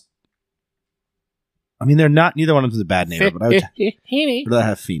 they're not, neither one of them is a bad neighbor, but I would rather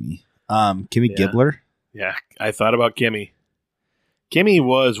have Feeney. Kimmy Yeah. Gibbler. Yeah, I thought about Kimmy. Kimmy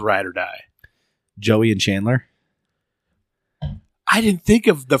was ride or die. Joey and Chandler. I didn't think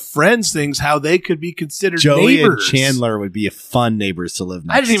of the Friends things, how they could be considered Joey neighbors. and Chandler would be fun neighbors to live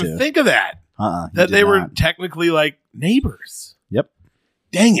next to. I didn't even think of that. You That did they were not. technically like neighbors. Yep.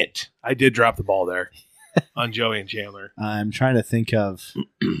 Dang it. I did drop the ball there on Joey and Chandler. I'm trying to think of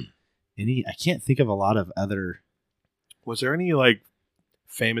I can't think of a lot of other. Was there any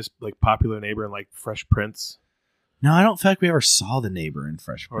famous popular neighbor in Fresh Prince? No, I don't feel like we ever saw the neighbor in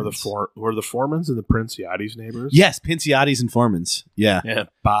Fresh Or Prince. were the Formans and the Princiati's neighbors? Yes, Pinciotti's and Formans. Yeah. Yeah.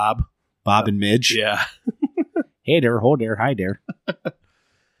 Bob And Midge. Yeah. Hey there, hold there, hi there.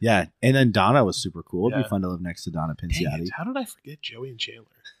 Yeah. And then Donna was super cool. It'd Yeah. be fun to live next to Donna Dang Pinciotti. it, how did I forget Joey and Chandler?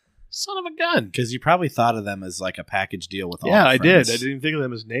 Son of a gun. Because you probably thought of them as a package deal with all Yeah, the I friends. did. I didn't even think of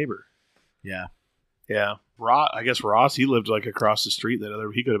them as neighbor. Yeah. Yeah. I guess Ross, he lived across the street.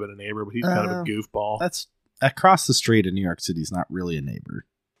 He could have been a neighbor, but he's kind of a goofball. That's across the street in New York City is not really a neighbor.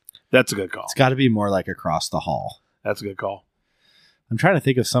 That's a good call. It's got to be more like across the hall. That's a good call. I'm trying to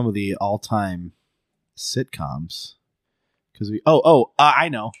think of some of the all-time sitcoms. Because I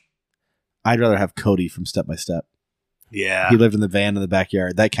know. I'd rather have Cody from Step by Step. Yeah. He lived in the van in the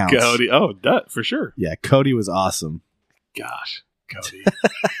backyard. That counts. Cody. Oh, for sure. Yeah, Cody was awesome. Gosh, Cody.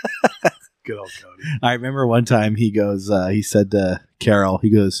 Good old Cody. I remember one time he said to Carol, he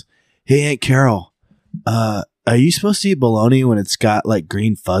goes, "Hey, Aunt Carol, are you supposed to eat bologna when it's got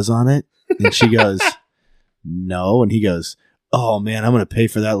green fuzz on it?" And she goes, "No." And he goes, "Oh man, I'm going to pay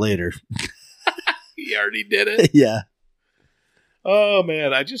for that later." He already did it. Yeah. Oh,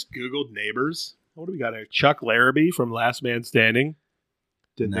 man. I just Googled neighbors. What do we got here? Chuck Larrabee from Last Man Standing.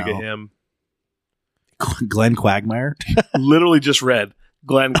 Didn't think of No. him. Glenn Quagmire. Literally just read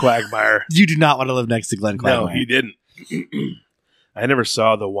Glenn Quagmire. You do not want to live next to Glenn Quagmire. No, he didn't. I never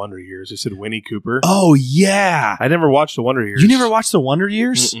saw The Wonder Years. They said Winnie Cooper. Oh, yeah. I never watched The Wonder Years. You never watched The Wonder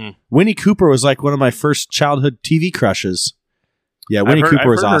Years? Mm-mm. Winnie Cooper was one of my first childhood TV crushes. Yeah, Winnie Cooper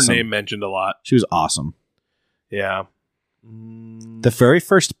was I've heard awesome. her name mentioned a lot. She was awesome. Yeah. The very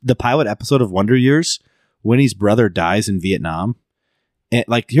first, the pilot episode of Wonder Years, Winnie's brother dies in Vietnam. And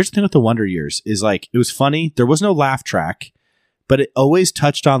here's the thing with the Wonder Years is it was funny. There was no laugh track, but it always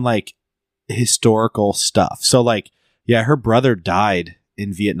touched on historical stuff. So her brother died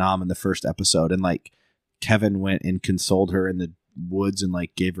in Vietnam in the first episode, and Kevin went and consoled her in the woods and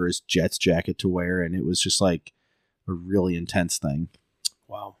gave her his Jets jacket to wear, and it was just a really intense thing.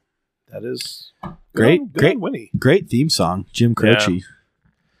 Wow. That is Great, good on Winnie. Great theme song, Jim Croce.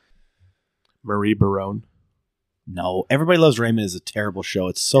 Marie Barone. No, Everybody Loves Raymond is a terrible show.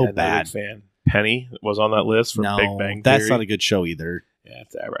 It's so Yeah, not a bad. big fan. Penny was on that list for No, Big Bang Theory. that's not a good show either. Yeah,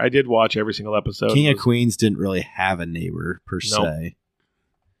 it's I did watch every single episode. King of Queens didn't really have a neighbor per se.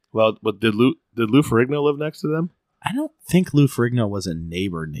 Well, but did Lou Ferrigno live next to them? I don't think Lou Ferrigno was a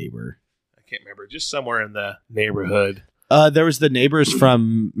neighbor. I can't remember. Just somewhere in the neighborhood. There was the neighbors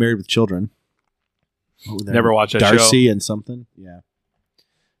from Married with Children. Never watched that Darcy show. and something. Yeah,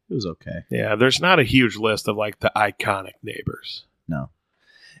 it was okay. Yeah, there's not a huge list of like the iconic neighbors. No,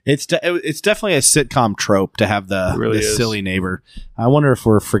 it's definitely a sitcom trope to have the, It really the is. silly neighbor. I wonder if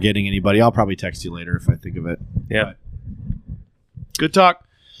we're forgetting anybody. I'll probably text you later if I think of it. Yeah. Good talk.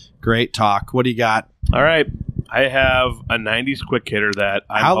 Great talk. What do you got? All right. I have a 90s quick hitter that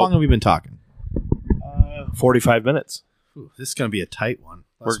How long have we been talking? 45 minutes. Ooh, this is going to be a tight one.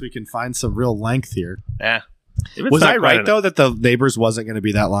 Unless we can find some real length here. Yeah. Was I right, though, that the neighbors wasn't going to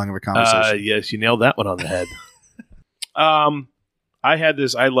be that long of a conversation? Yes, you nailed that one on the head.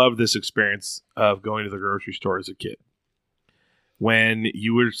 I loved this experience of going to the grocery store as a kid. When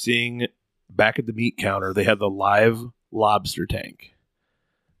you were seeing back at the meat counter, they had the live lobster tank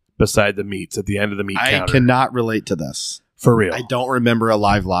beside the meats at the end of the meat counter. I cannot relate to this. For real. I don't remember a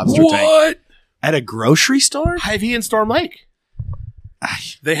live lobster tank. What? At a grocery store? Hy-Vee in Storm Lake.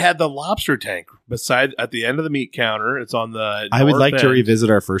 They had the lobster tank beside at the end of the meat counter. It's on the I would north like to end. revisit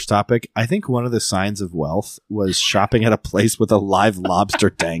our first topic. I think one of the signs of wealth was shopping at a place with a live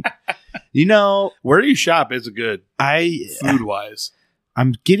lobster tank. You know, Where you shop is good food wise.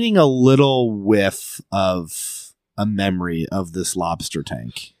 I'm getting a little whiff of a memory of this lobster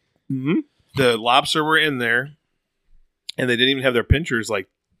tank. Mm-hmm. The lobster were in there, and they didn't even have their pinchers like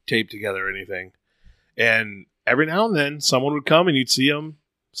taped together or anything. And every now and then, someone would come and you'd see them.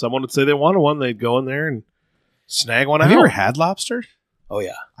 Someone would say they wanted one. They'd go in there and snag one out. Have you ever had lobster? Oh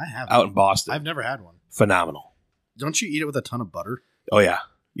yeah, I have. out in Boston. I've never had one. Phenomenal. Don't you eat it with a ton of butter? Oh yeah,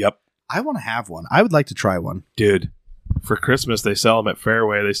 yep, I want to have one. I would like to try one. dude. For Christmas, they sell them at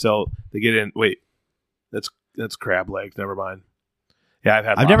Fairway. They get in. Wait, that's crab legs. Never mind.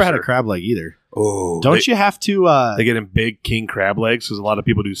 Yeah, I've never had a crab leg either. Oh, Don't you have to? They get in big king crab legs because a lot of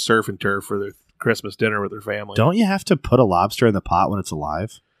people do surf and turf for their Christmas dinner with their family. Don't you have to put a lobster in the pot when it's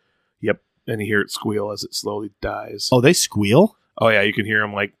alive? Yep, and you hear it squeal as it slowly dies. Oh, they squeal? Oh yeah, you can hear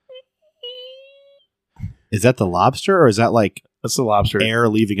them like Is that the lobster, or is that like that's the lobster. air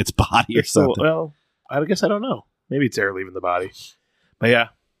leaving its body or It's the- something? well, I guess I don't know. Maybe it's air leaving the body, but yeah,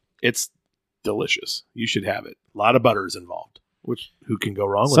 it's delicious. You should have it. A lot of butter is involved, which who can go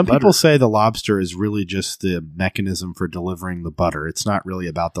wrong with Some butter? people say the lobster is really just the mechanism for delivering the butter. It's not really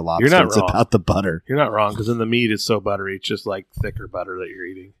about the lobster. not It's wrong. about the butter. You're not wrong because then the meat is so buttery. It's just like thicker butter that you're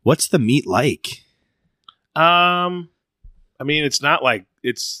eating. What's the meat like? I mean, it's not like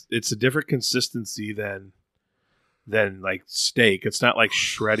it's a different consistency than like steak. It's not like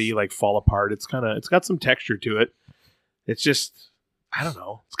shreddy, like fall apart. It's got some texture to it. It's just I don't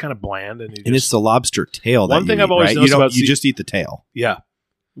know. It's kind of bland, and And it's the lobster tail. One that thing you I've eat, always right? noticed about you just eat the tail. yeah.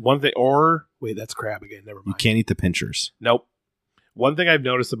 One thing, or wait, that's crab again. Never You mind. can't eat the pinchers. Nope. One thing I've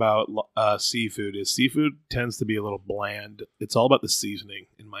noticed about seafood is seafood tends to be a little bland. It's all about the seasoning,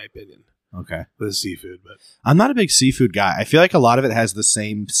 in my opinion, Okay. with the seafood. But I'm not a big seafood guy. I feel like a lot of it has the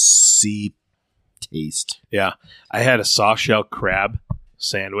same sea taste. yeah, I had a soft shell crab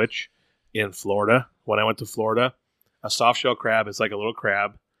sandwich in Florida when I went to Florida. A soft shell crab is like a little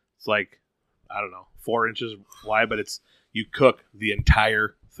crab. It's like, I don't know, 4 inches wide, but you cook the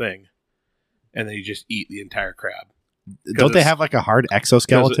entire thing and then you just eat the entire crab. Don't they have like a hard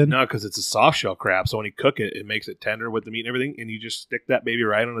exoskeleton? No, because it's a soft shell crab. So when you cook it, it makes it tender with the meat and everything. And you just stick that baby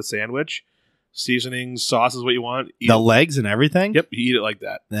right on a sandwich. Seasonings, sauce is what you want. Eat The it. legs and everything? Yep, you eat it like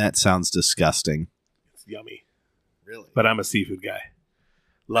that. That sounds disgusting. It's yummy. Really? But I'm a seafood guy.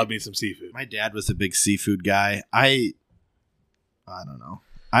 Love me some seafood. My dad was a big seafood guy. I don't know.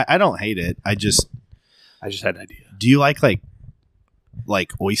 I don't hate it. I just had an idea. do you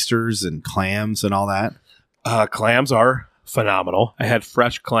like oysters and clams and all that? Clams are phenomenal. I had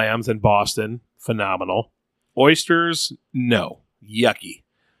fresh clams in Boston. Phenomenal. Oysters, no. Yucky.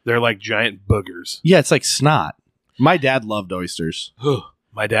 They're like giant boogers. Yeah, it's like snot. My dad loved oysters.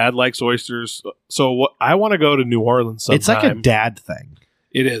 My dad likes oysters. So I want to go to New Orleans sometime. It's like a dad thing.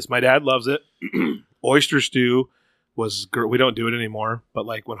 It is. My dad loves it. Oyster stew was we don't do it anymore, but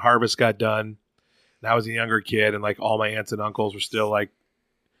like when harvest got done, and I was a younger kid and like all my aunts and uncles were still like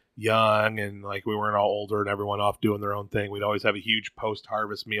young and like we weren't all older and everyone off doing their own thing. We'd always have a huge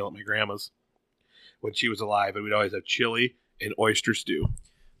post-harvest meal at my grandma's when she was alive, and we'd always have chili and oyster stew.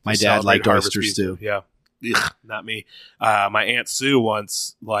 My to dad celebrate liked harvest oyster season. stew. Yeah. Ugh, not me. My Aunt Sue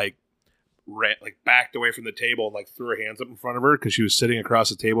once like backed away from the table and like threw her hands up in front of her because she was sitting across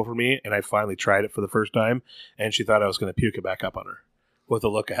the table from me, and I finally tried it for the first time, and she thought I was going to puke it back up on her with a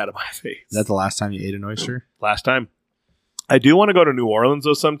look ahead of my face. Is that the last time you ate an oyster? Last time. I do want to go to New Orleans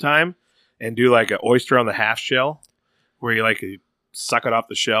though sometime and do like an oyster on the half shell, where you suck it off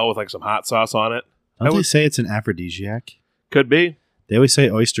the shell with like some hot sauce on it. Don't they say it's an aphrodisiac? Could be. They always say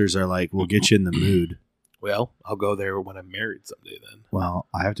oysters are like, will get you in the mood. Well, I'll go there when I'm married someday then. Well,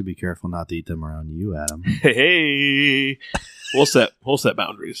 I have to be careful not to eat them around you, Adam. Hey, we'll set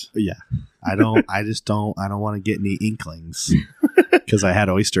boundaries. Yeah. I don't want to get any inklings because I had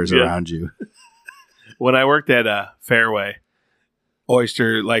oysters around you. When I worked at Fairway,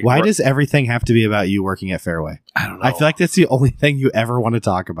 oyster, why does everything have to be about you working at Fairway? I don't know. I feel like that's the only thing you ever want to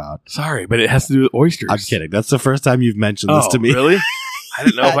talk about. Sorry, but it has to do with oysters. I'm kidding. That's the first time you've mentioned this to me. Really? I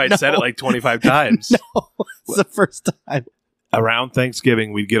didn't know if I'd said it like 25 times. No, it's the first time. Around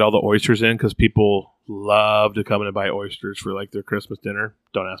Thanksgiving, we'd get all the oysters in because people love to come in and buy oysters for like their Christmas dinner.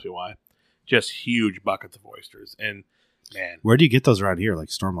 Don't ask me why. Just huge buckets of oysters. And man, where do you get those around here?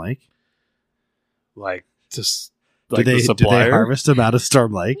 Like Storm Lake? Like just like the supplier? Do they harvest them out of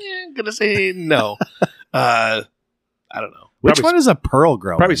Storm Lake? I'm gonna say no. I don't know. Which one is a pearl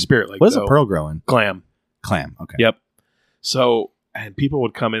growing? Probably Spirit Lake. What is a pearl growing? Clam. Okay. Yep. So, and people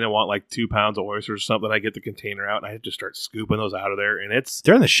would come in and want like 2 pounds of oysters or something. I get the container out and I just start scooping those out of there. And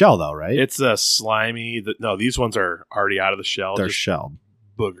they're in the shell though, right? It's a slimy. No, these ones are already out of the shell. They're shelled.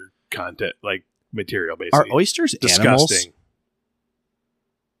 Booger content, like material, basically. Are oysters disgusting? Animals?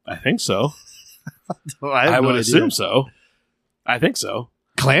 I think so. I would assume so. I think so.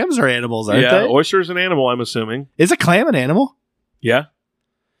 Clams are animals, aren't they? Oyster's an animal, I'm assuming. Is a clam an animal? Yeah.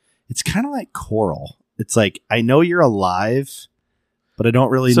 It's kind of like coral. It's like, I know you're alive, but I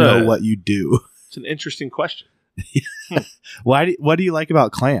don't really know what you do. It's an interesting question. What do you like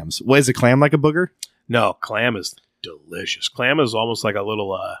about clams? What, is a clam like a booger? No, clam is delicious. Clam is almost like a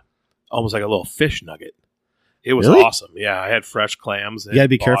little fish nugget. It was awesome. Yeah, I had fresh clams. You gotta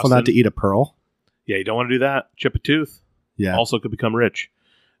be careful not to eat a pearl. Yeah, you don't want to do that. Chip a tooth. Yeah. Also could become rich.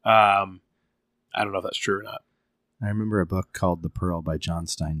 I don't know if that's true or not. I remember a book called The Pearl by John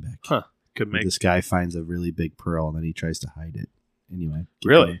Steinbeck. Huh. Could make this guy finds a really big pearl and then he tries to hide it. Anyway.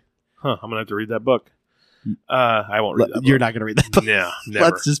 Really? Going. Huh. I'm gonna have to read that book. I won't read that book. You're not gonna read that book? No, never.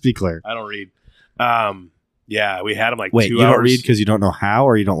 Let's just be clear. I don't read. Yeah, we had them like 2 hours. Wait, you don't read because you don't know how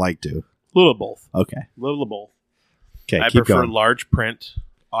or you don't like to? A little of both. Okay. A little of both. Okay, I keep prefer going. large print,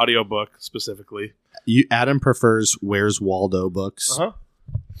 audiobook specifically. Adam prefers Where's Waldo books. Uh-huh.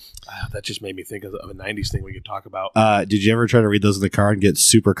 That just made me think of a 90s thing we could talk about. Did you ever try to read those in the car and get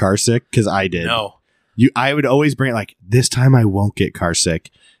super car sick? Because I did. No. I would always bring it like, this time I won't get car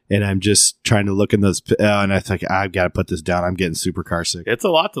sick. And I'm just trying to look in those, and I think I've got to put this down. I'm getting super car sick. It's a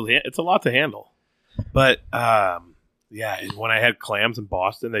lot to handle. But yeah, and when I had clams in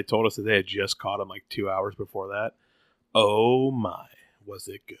Boston, they told us that they had just caught them like 2 hours before that. Oh my, was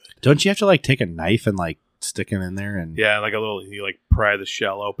it good? Don't you have to like take a knife and like stick them in there? And yeah, like you like pry the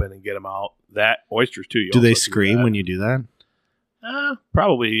shell open and get them out. That oysters too. Do they scream when you do that?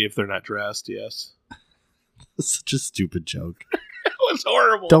 Probably if they're not dressed. Yes. That's such a stupid joke. It was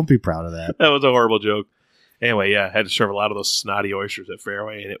horrible. Don't be proud of that. That was a horrible joke. Anyway, yeah, I had to serve a lot of those snotty oysters at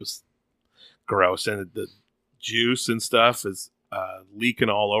Fairway, and it was gross. And the juice and stuff is leaking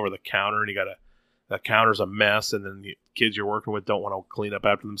all over the counter, and the counter's a mess, and then the kids you're working with don't want to clean up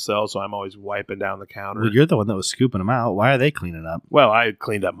after themselves, so I'm always wiping down the counter. Well, you're the one that was scooping them out. Why are they cleaning up? Well, I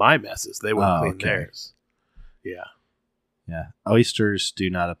cleaned up my messes. They wouldn't clean theirs. Yeah. Yeah. Oysters do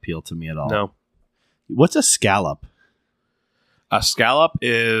not appeal to me at all. No. What's a scallop? A scallop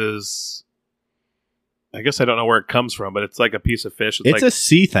is, I guess I don't know where it comes from, but it's like a piece of fish. It's like a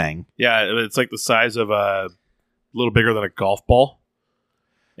sea thing. Yeah, it's like the size of a little bigger than a golf ball.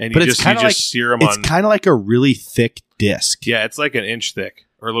 And but you it's just sear them on. It's kind of like a really thick disc. Yeah, it's like an inch thick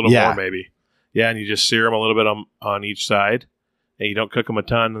or a little more maybe. Yeah, and you just sear them a little bit on each side. And you don't cook them a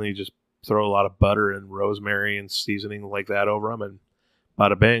ton, and you just throw a lot of butter and rosemary and seasoning like that over them, and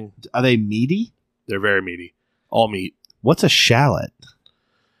bada bing. Are they meaty? They're very meaty. All meat. What's a shallot?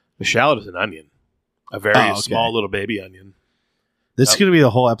 A shallot is an onion. A very small little baby onion. This is going to be the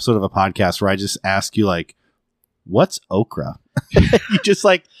whole episode of a podcast where I just ask you, like, what's okra? You just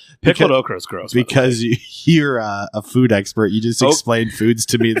like... Pickled okra is gross. Because you're a food expert. You just explain foods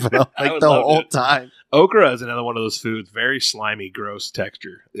to me for the whole time. Okra is another one of those foods. Very slimy, gross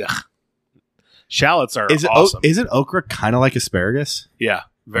texture. Ugh. Shallots are awesome. Isn't okra kind of like asparagus? Yeah.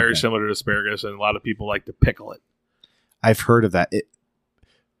 Very similar to asparagus, and a lot of people like to pickle it. I've heard of that.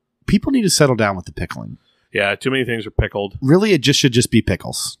 People need to settle down with the pickling. Yeah, too many things are pickled. Really, it should just be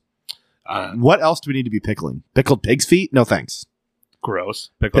pickles. What else do we need to be pickling? Pickled pig's feet? No thanks. Gross.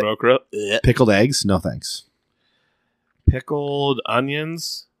 Pickled okra. Pickled eggs? No thanks. Pickled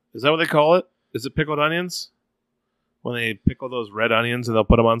onions. Is that what they call it? Is it pickled onions? When they pickle those red onions and they'll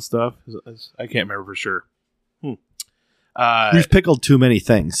put them on stuff? I can't remember for sure. We've pickled too many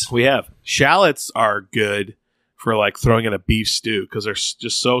things. We have. Shallots are good for like throwing in a beef stew because they're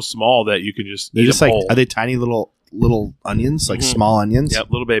just so small that you can just They're eat just them like, whole. are they tiny little onions, like Mhm. small onions?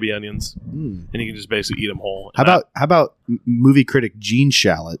 Yep, little baby onions. Mm. And you can just basically eat them whole. How about movie critic Gene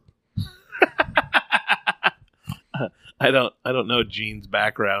Shalit? I don't know Gene's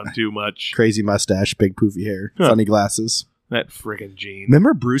background too much. Crazy mustache, big poofy hair, Huh. funny glasses. That friggin' Gene.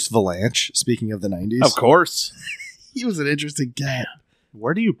 Remember Bruce Valanche? Speaking of the 90s, Of course. he was an interesting cat.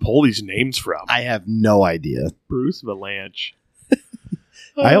 Where do you pull these names from? I have no idea. Bruce Valanche.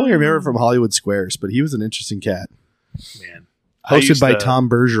 I only remember from Hollywood Squares, but he was an interesting cat. Man. I Hosted used by to- Tom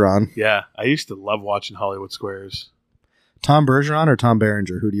Bergeron. Yeah, I used to love watching Hollywood Squares. Tom Bergeron or Tom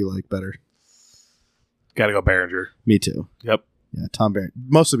Berenger? Who do you like better? Gotta go Behringer. Me too. Yep. Yeah, Tom Berenger.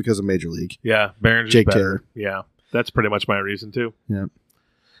 Mostly because of Major League. Yeah, Behringer's Jake better. Taylor. Yeah, that's pretty much my reason too. Yeah.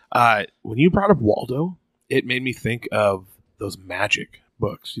 When you brought up Waldo, it made me think of those Magic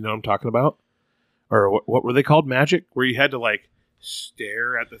books. You know what I'm talking about? Or what were they called? Magic? Where you had to like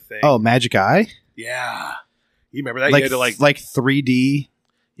stare at the thing. Oh, Magic Eye? Yeah. You remember that? Like, you had to like 3D.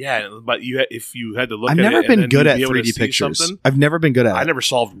 yeah, but if you had to look I've at it. never and been then good you'd at be able to 3D see pictures. something. I've never been good at I it. never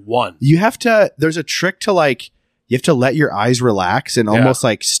solved one. You have to, there's a trick to like, you have to let your eyes relax and Yeah. almost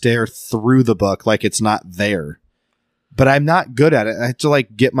like stare through the book like it's not there. But I'm not good at it. I have to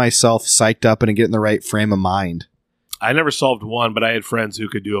like get myself psyched up and get in the right frame of mind. I never solved one, but I had friends who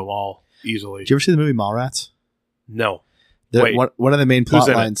could do them all easily. Did you ever see the movie Mallrats? No. Wait. One of the main plot Who's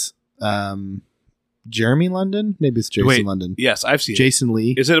in it? lines, Jeremy London? Maybe it's Jason Wait. London. Yes, I've seen it. Jason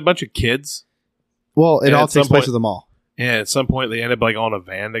Lee. Is it a bunch of kids? Well, it and all at some takes place point- at the mall. And at some point, they end up like on a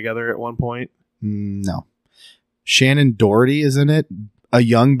van together at one point. No. Shannon Doherty is in it. A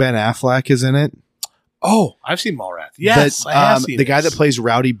young Ben Affleck is in it. Oh, I've seen Mallrats. Yes, But, I have seen the guy this. that plays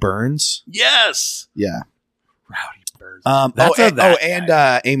Rowdy Burns. Yes, Yeah. Rowdy Burns.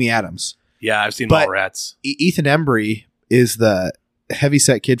 And Amy Adams. Yeah, I've seen but- Mallrats. Ethan Embry is the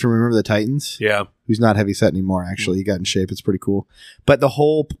heavyset kid from Remember the Titans. Yeah, Who's not heavyset anymore. Actually, he got in shape. It's pretty cool. But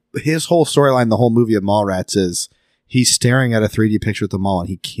his whole storyline, the whole movie of Mallrats is he's staring at a 3D picture at the mall and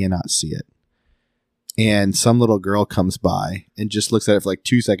he cannot see it. And some little girl comes by and just looks at it for like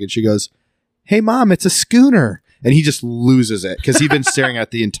 2 seconds. She goes, "Hey, Mom, it's a schooner." And he just loses it because he's been staring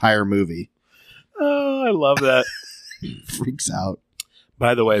at the entire movie. oh, I love that. Freaks out.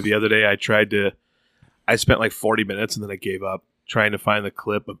 By the way, the other day I spent like 40 minutes and then I gave up trying to find the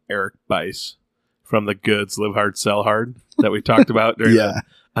clip of Eric Bice from the Goods Live Hard, Sell Hard that we talked about during Yeah.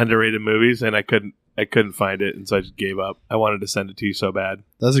 the underrated movies, and I couldn't find it, and so I just gave up. I wanted to send it to you so bad.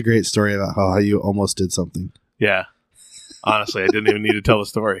 That was a great story about how you almost did something. Yeah. Honestly, I didn't even need to tell the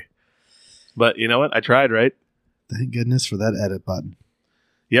story. But you know what? I tried, right? Thank goodness for that edit button.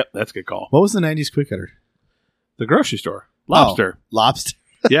 Yep, that's a good call. What was the 90s quick hitter? The grocery store. Lobster. Lobster.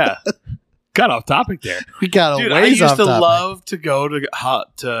 Yeah. Got off topic there. We got Dude, a I ways used off to topic. love to go to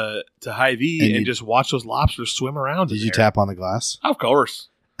Hy-Vee And and you- just watch those lobsters swim around. Did in you there. tap on the glass? Of course.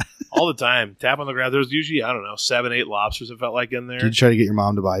 All the time. Tap on the ground. There was usually, I don't know, 7, 8 lobsters it felt like in there. Did you try to get your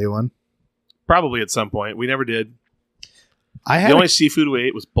mom to buy you one? Probably at some point. We never did. I The had. only seafood we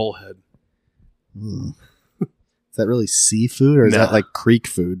ate was bullhead. Is that really seafood or is Nah. that like creek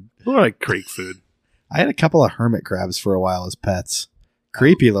food? More like creek food. I had a couple of hermit crabs for a while as pets.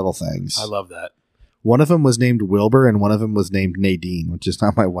 Creepy little things. I love that. One of them was named Wilbur and one of them was named Nadine, which is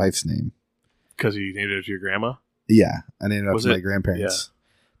not my wife's name. Because you named it to your grandma? Yeah, I named it Was after my it- grandparents.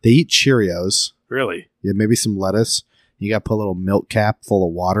 They eat Cheerios. Really? Yeah, maybe some lettuce. You got to put a little milk cap full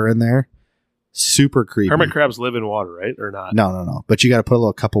of water in there. Super creepy. Hermit crabs live in water, right? Or not? No. But you got to put a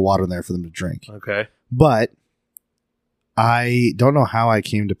little cup of water in there for them to drink. Okay. But I don't know how I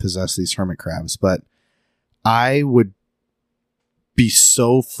came to possess these hermit crabs, but I would be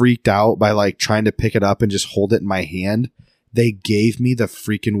so freaked out by like trying to pick it up and just hold it in my hand. They gave me the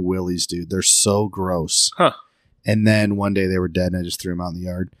freaking willies, dude. They're so gross. Huh. And then one day they were dead and I just threw them out in the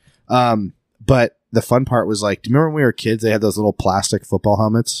yard. But the fun part was like, do you remember when we were kids, they had those little plastic football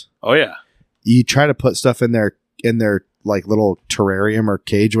helmets? Oh, yeah. You try to put stuff in their like little terrarium or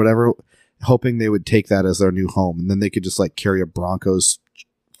cage, whatever, hoping they would take that as their new home. And then they could just like carry a Broncos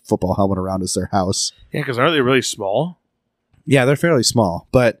football helmet around as their house. Yeah, because aren't they really small? Yeah, they're fairly small,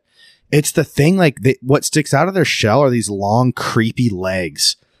 but it's the thing, like what sticks out of their shell are these long, creepy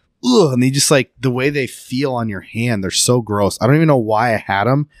legs. Ugh, and they just like the way they feel on your hand. They're so gross. I don't even know why I had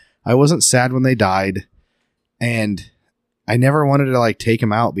them. I wasn't sad when they died, and I never wanted to like take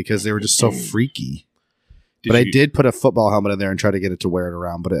them out because they were just so freaky. I did put a football helmet in there and try to get it to wear it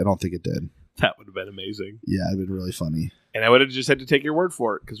around, but I don't think it did. That would have been amazing. Yeah, it'd been really funny. And I would have just had to take your word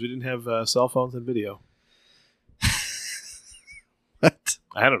for it because we didn't have cell phones and video. What?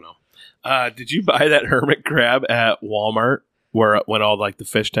 I don't know. Did you buy that hermit crab at Walmart when all like the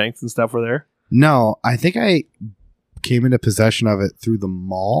fish tanks and stuff were there? No, I think I came into possession of it through the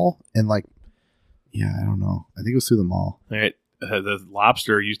mall and like, yeah, I don't know. I think it was through the mall. All right. The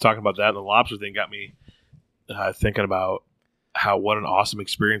lobster, you was talking about that, and the lobster thing got me thinking about what an awesome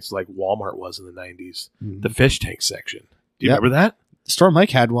experience like Walmart was in the 90s. Mm-hmm. The fish tank section. Do you remember that? Storm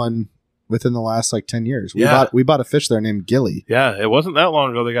Lake had one within the last like 10 years. We bought a fish there named Gilly. Yeah, it wasn't that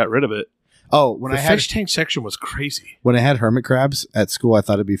long ago they got rid of it. Oh, the fish tank section was crazy. When I had hermit crabs at school, I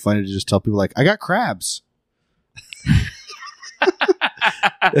thought it'd be funny to just tell people like, I got crabs.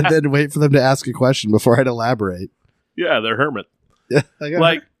 And then wait for them to ask a question before I'd elaborate. Yeah, they're hermit. Yeah,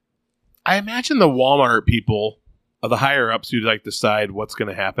 I imagine the Walmart people, the higher ups who like decide what's going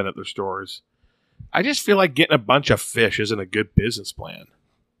to happen at their stores. I just feel like getting a bunch of fish isn't a good business plan.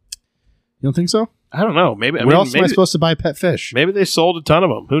 You don't think so? I don't know. Maybe. Where else am I supposed to buy pet fish? Maybe they sold a ton of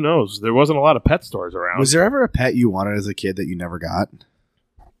them. Who knows? There wasn't a lot of pet stores around. Was there ever a pet you wanted as a kid that you never got?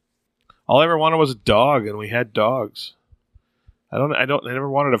 All I ever wanted was a dog, and we had dogs. I never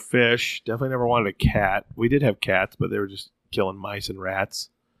wanted a fish. Definitely never wanted a cat. We did have cats, but they were just killing mice and rats.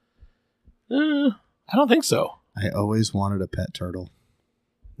 I don't think so. I always wanted a pet turtle.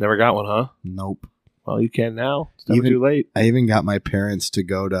 Never got one, huh? Nope. Well, you can now. It's never too late. I even got my parents to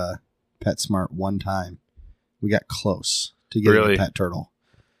go to PetSmart one time. We got close to getting a pet turtle.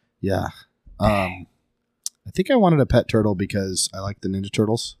 Yeah. I think I wanted a pet turtle because I like the Ninja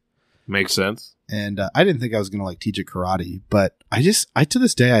Turtles. Makes sense. And I didn't think I was going to like teach it karate, but I to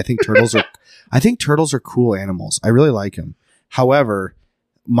this day, I think turtles are cool animals. I really like them. However,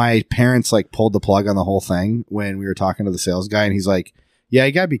 my parents like pulled the plug on the whole thing when we were talking to the sales guy, and he's like, yeah,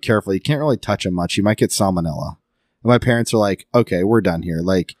 you got to be careful. You can't really touch them much. You might get salmonella. And my parents are like, okay, we're done here.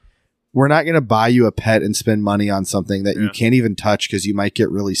 Like, we're not going to buy you a pet and spend money on something that you can't even touch because you might get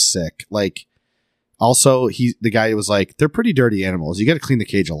really sick. Like, also, the guy was like, they're pretty dirty animals. You got to clean the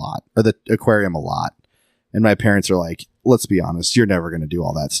cage a lot or the aquarium a lot. And my parents are like, let's be honest, you're never going to do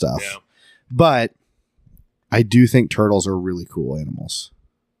all that stuff. Yeah. But I do think turtles are really cool animals.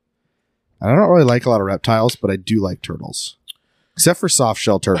 I don't really like a lot of reptiles, but I do like turtles. Except for soft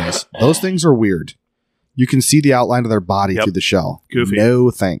shell turtles. Those things are weird. You can see the outline of their body through the shell. Goofy. No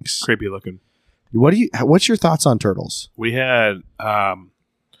thanks. Creepy looking. What's your thoughts on turtles? We had, I'm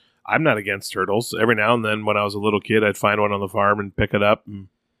not against turtles. Every now and then when I was a little kid, I'd find one on the farm and pick it up and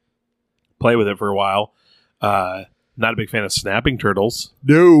play with it for a while. Not a big fan of snapping turtles.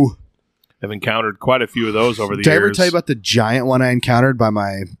 No. I've encountered quite a few of those over the years. Did I ever tell you about the giant one I encountered by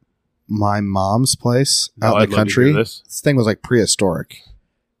my mom's place out in the country? This thing was like prehistoric.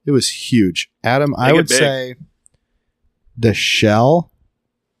 It was huge. Adam, I would say the shell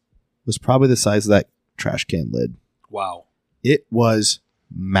was probably the size of that trash can lid. Wow. It was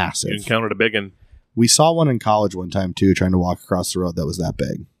massive. You encountered a big one. We saw one in college one time too, trying to walk across the road that was that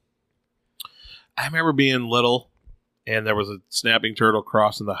big. I remember being little and there was a snapping turtle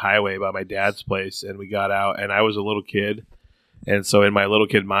crossing the highway by my dad's place, and we got out, and I was a little kid. And so in my little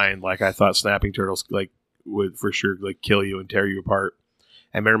kid mind, like, I thought snapping turtles like would for sure like kill you and tear you apart.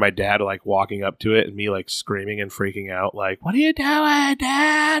 I remember my dad like walking up to it and me like screaming and freaking out, like, "What are you doing,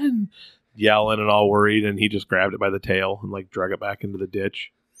 Dad?" and yelling and all worried. And he just grabbed it by the tail and like drug it back into the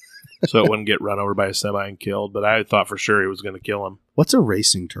ditch so it wouldn't get run over by a semi and killed. But I thought for sure he was going to kill him. What's a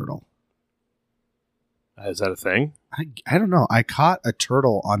racing turtle? Is that a thing? I don't know. I caught a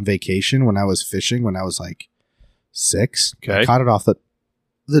turtle on vacation when I was fishing when I was like 6. Okay. I caught it off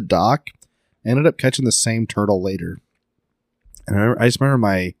the dock. Ended up catching the same turtle later. And I just remember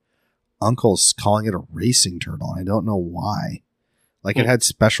my uncles calling it a racing turtle. And I don't know why. Like it had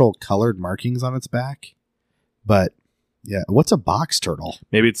special colored markings on its back. But yeah, what's a box turtle?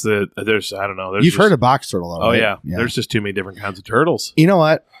 Maybe it's I don't know. You've heard of box turtle, though, right? Yeah. There's just too many different kinds of turtles. You know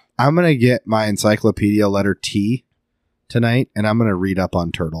what? I'm going to get my encyclopedia letter T tonight, and I'm going to read up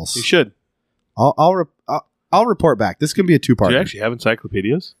on turtles. You should. I'll report back. This can be a 2-part. Do you actually have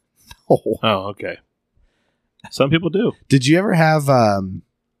encyclopedias? No. Oh, okay. Some people do. Did you ever have a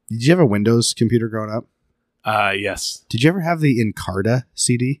Windows computer growing up? Yes. Did you ever have the Encarta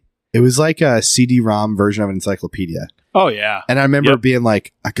CD? It was like a CD-ROM version of an encyclopedia. Oh, yeah. And I remember being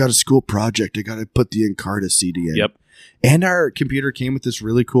like, I got a school project. I got to put the Encarta CD in. Yep. And our computer came with this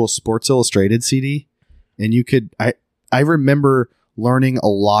really cool Sports Illustrated CD. And you could, I remember learning a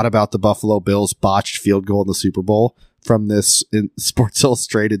lot about the Buffalo Bills botched field goal in the Super Bowl from this Sports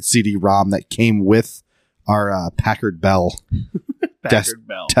Illustrated CD-ROM that came with our Packard Bell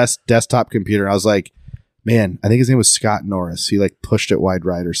desktop computer. I was like, man, I think his name was Scott Norris. He like pushed it wide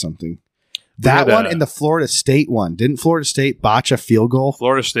right or something. That one and the Florida State one. Didn't Florida State botch a field goal?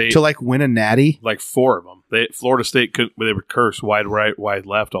 Florida State to like win a natty? Like 4 of them. Florida State they were cursed wide right, wide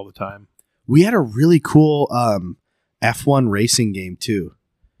left all the time. We had a really cool F1 racing game too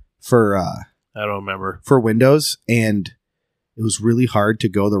for I don't remember. For Windows, and it was really hard to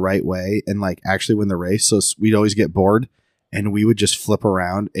go the right way and like actually win the race. So we'd always get bored and we would just flip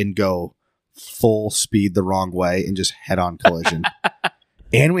around and go full speed the wrong way and just head on collision.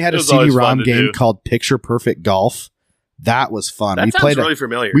 And we had a CD-ROM game called Picture Perfect Golf. That was fun. That sounds really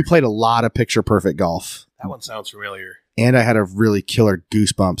familiar. We played a lot of Picture Perfect Golf. That one sounds familiar. And I had a really killer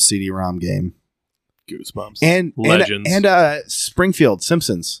Goosebumps CD-ROM game. Goosebumps. And Legends. And Springfield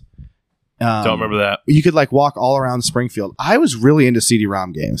Simpsons. Don't remember that. You could like walk all around Springfield. I was really into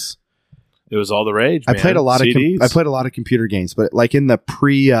CD-ROM games. It was all the rage, man. I played a lot of computer games, but like in the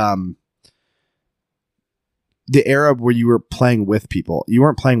the era where you were playing with people. You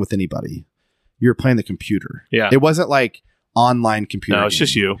weren't playing with anybody. You were playing the computer. Yeah. It wasn't like online computer. No, it's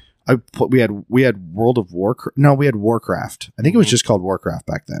just you. We had World of Warcraft. No, we had Warcraft. I think it was just called Warcraft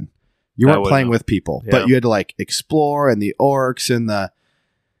back then. You weren't playing with people, but you had to like explore and the orcs and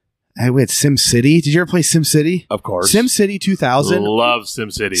we had SimCity. Did you ever play SimCity? Of course. SimCity 2000. Love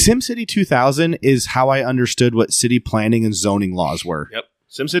SimCity. SimCity 2000 is how I understood what city planning and zoning laws were. Yep.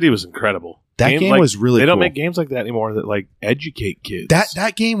 SimCity was incredible. That game was really cool. They don't make games like that anymore that like educate kids.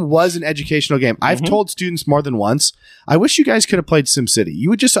 That game was an educational game. I've told students more than once, I wish you guys could have played SimCity. You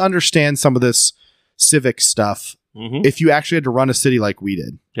would just understand some of this civic stuff if you actually had to run a city like we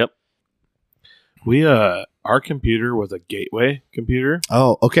did. Yep. We our computer was a gateway computer.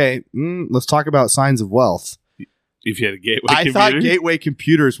 Oh, okay. Let's talk about signs of wealth. If you had a gateway computer. I thought gateway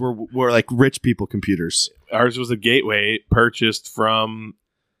computers were like rich people computers. Ours was a gateway purchased from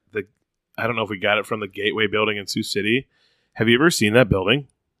I don't know if we got it from the Gateway building in Sioux City. Have you ever seen that building?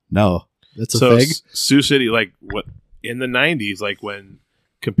 No. That's a thing? Sioux City, like what in the 90s, like when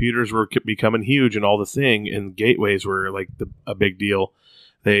computers were becoming huge and all the thing, and gateways were like a big deal,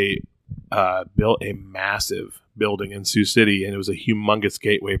 they built a massive building in Sioux City, and it was a humongous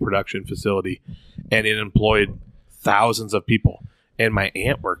gateway production facility, and it employed thousands of people. And my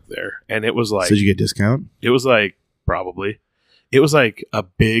aunt worked there, and it was like... So did you get a discount? It was like, probably. It was like a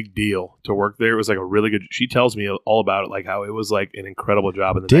big deal to work there. It was like a really good... She tells me all about it, like how it was like an incredible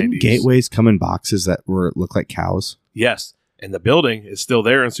job in the 90s. Didn't gateways come in boxes that look like cows? Yes. And the building is still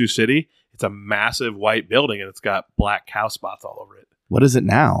there in Sioux City. It's a massive white building, and it's got black cow spots all over it. What is it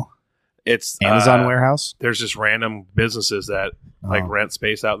now? It's Amazon warehouse? There's just random businesses that like rent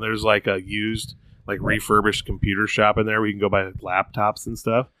space out, and there's like a used, like refurbished computer shop in there where you can go buy laptops and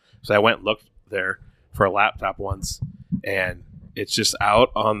stuff. So I went and looked there for a laptop once, and it's just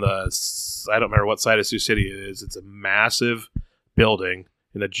out on the, I don't remember what side of Sioux City it is. It's a massive building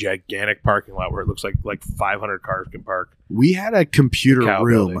in a gigantic parking lot where it looks like 500 cars can park. We had a computer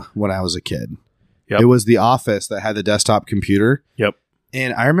room when I was a kid. Yep. It was the office that had the desktop computer. Yep.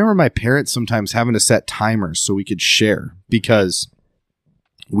 And I remember my parents sometimes having to set timers so we could share, because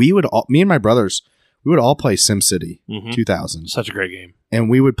me and my brothers, we would all play SimCity 2000. Such a great game. And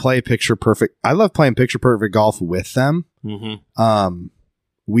we would play Picture Perfect. I love playing Picture Perfect Golf with them.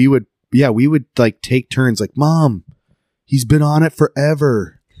 We would like take turns like, Mom, he's been on it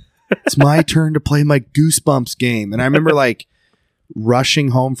forever. It's my turn to play my Goosebumps game. And I remember like rushing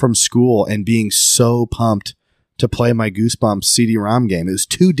home from school and being so pumped to play my Goosebumps CD-ROM game. It was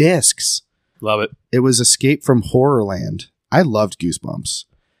 2 discs. Love it. It was Escape from Horrorland. I loved Goosebumps.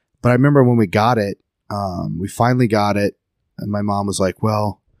 But I remember when we got it, we finally got it, and my mom was like,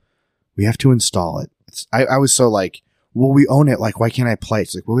 well, we have to install it. I was so like, well, we own it. Like, why can't I play it?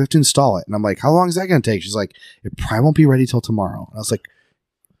 She's like, well, we have to install it. And I'm like, how long is that going to take? She's like, it probably won't be ready till tomorrow. And I was like,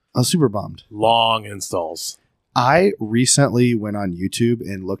 I was super bummed. Long installs. I recently went on YouTube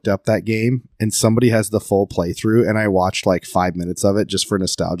and looked up that game, and somebody has the full playthrough, and I watched like 5 minutes of it just for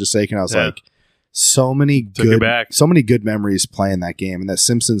nostalgia's sake. And I was like, so many good memories playing that game. And that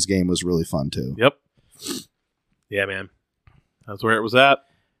Simpsons game was really fun too. Yep. Yeah, man. That's where it was at.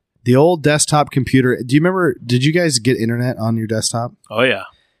 The old desktop computer. Do you remember, did you guys get internet on your desktop? Oh yeah.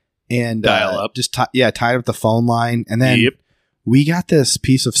 And dial up. Just tied up the phone line. And then we got this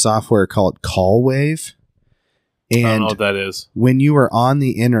piece of software called CallWave. And I don't know what that is. When you were on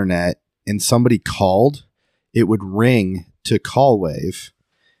the internet and somebody called, it would ring to CallWave,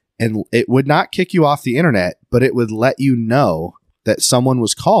 and it would not kick you off the internet, but it would let you know that someone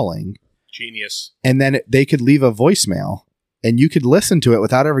was calling, Genius. and then they could leave a voicemail and you could listen to it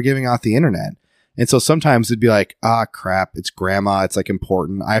without ever giving out the internet. And so sometimes it'd be like, crap, it's grandma. It's like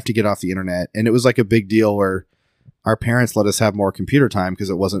important. I have to get off the internet. And it was like a big deal where our parents let us have more computer time because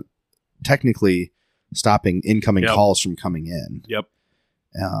it wasn't technically stopping incoming calls from coming in. Yep.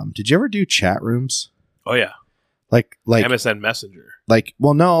 Did you ever do chat rooms? Oh yeah. Like MSN Messenger.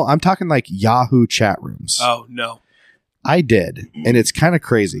 Well, no, I'm talking like Yahoo chat rooms. Oh no. I did. And it's kind of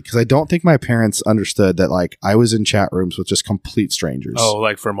crazy because I don't think my parents understood that like I was in chat rooms with just complete strangers. Oh,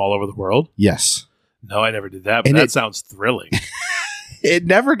 like from all over the world? Yes. No, I never did that, but And that sounds thrilling. It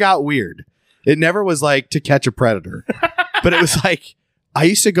never got weird. It never was like To Catch a Predator. But it was like I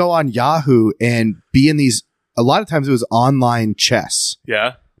used to go on Yahoo and be in these, a lot of times it was online chess.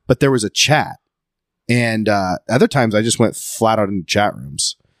 Yeah. But there was a chat. And other times I just went flat out into chat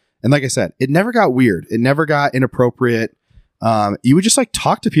rooms. And like I said, it never got weird. It never got inappropriate. You would just like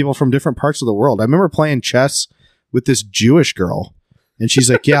talk to people from different parts of the world. I remember playing chess with this Jewish girl. And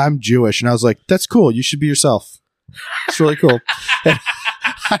she's like, yeah, I'm Jewish. And I was like, that's cool. You should be yourself. It's really cool. And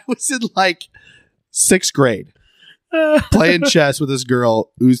I was in like 6th grade playing chess with this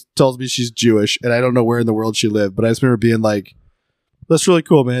girl who tells me she's Jewish. And I don't know where in the world she lived. But I just remember being like, that's really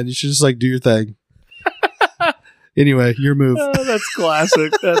cool, man. You should just like do your thing. Anyway, your move. Oh, that's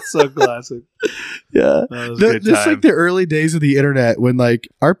classic. That's so classic. Yeah. This is like the early days of the internet when like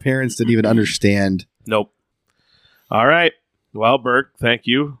our parents didn't even understand. Nope. All right. Well, Burke, thank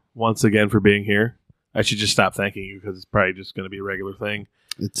you once again for being here. I should just stop thanking you because it's probably just going to be a regular thing.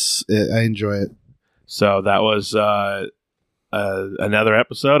 I enjoy it. So that was another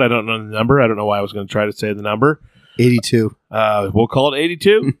episode. I don't know the number. I don't know why I was going to try to say the number. 82. We'll call it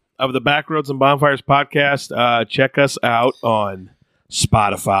 82 of the Backroads and Bonfires podcast. Check us out on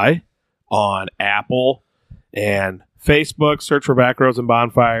Spotify, on Apple, and Facebook. Search for Backroads and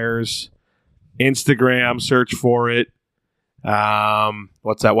Bonfires. Instagram, search for it.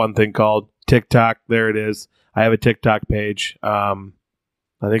 What's that one thing called? TikTok. There it is. I have a TikTok page. I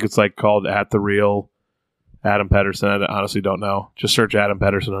think it's like called @TheReal Adam Pedersen. I honestly don't know. Just search Adam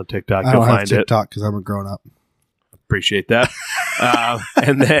Pedersen on TikTok. I You'll don't find have TikTok because I'm a grown up. Appreciate that.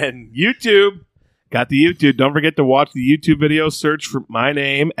 And then YouTube. Got the YouTube. Don't forget to watch the YouTube video. Search for my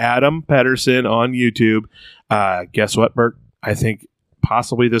name, Adam Pedersen, on YouTube. Guess what, Bert? I think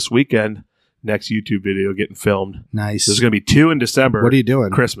possibly this weekend, next YouTube video getting filmed. Nice. There's going to be 2 in December. What are you doing?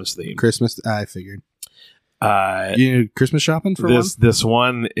 Christmas theme. Christmas. I figured. You need Christmas shopping for this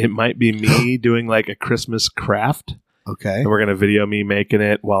one? It might be me doing like a Christmas craft. Okay. And we're going to video me making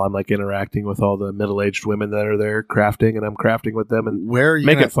it while I'm like interacting with all the middle-aged women that are there crafting, and I'm crafting with them and where are you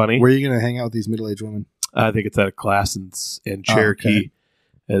make it funny. Where are you going to hang out with these middle-aged women? I think it's at a class in Cherokee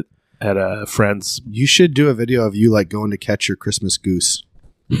at a friend's. You should do a video of you like going to catch your Christmas goose.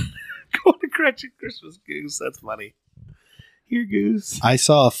 Going to catch your Christmas goose. That's funny. Here, goose. I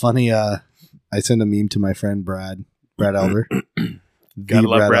saw a funny. I sent a meme to my friend Brad Elder. Gotta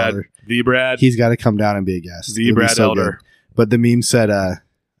love Brad. Elder. The Brad. He's got to come down and be a guest. The Brad Elder. Good. But the meme said,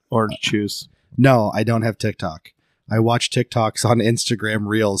 "Orange juice." No, I don't have TikTok. I watch TikToks on Instagram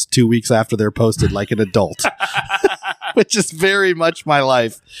Reels 2 weeks after they're posted, like an adult, which is very much my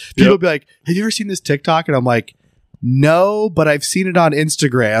life. People be like, "Have you ever seen this TikTok?" And I'm like, "No, but I've seen it on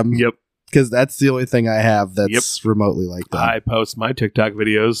Instagram." Yep. Because that's the only thing I have that's remotely like that. I post my TikTok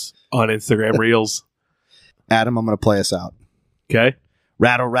videos on Instagram Reels. Adam, I'm going to play us out. Okay.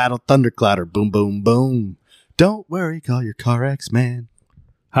 Rattle, rattle, thunderclouder, boom, boom, boom. Don't worry, call your CarX man.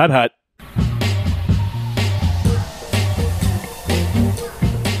 Hot, hot.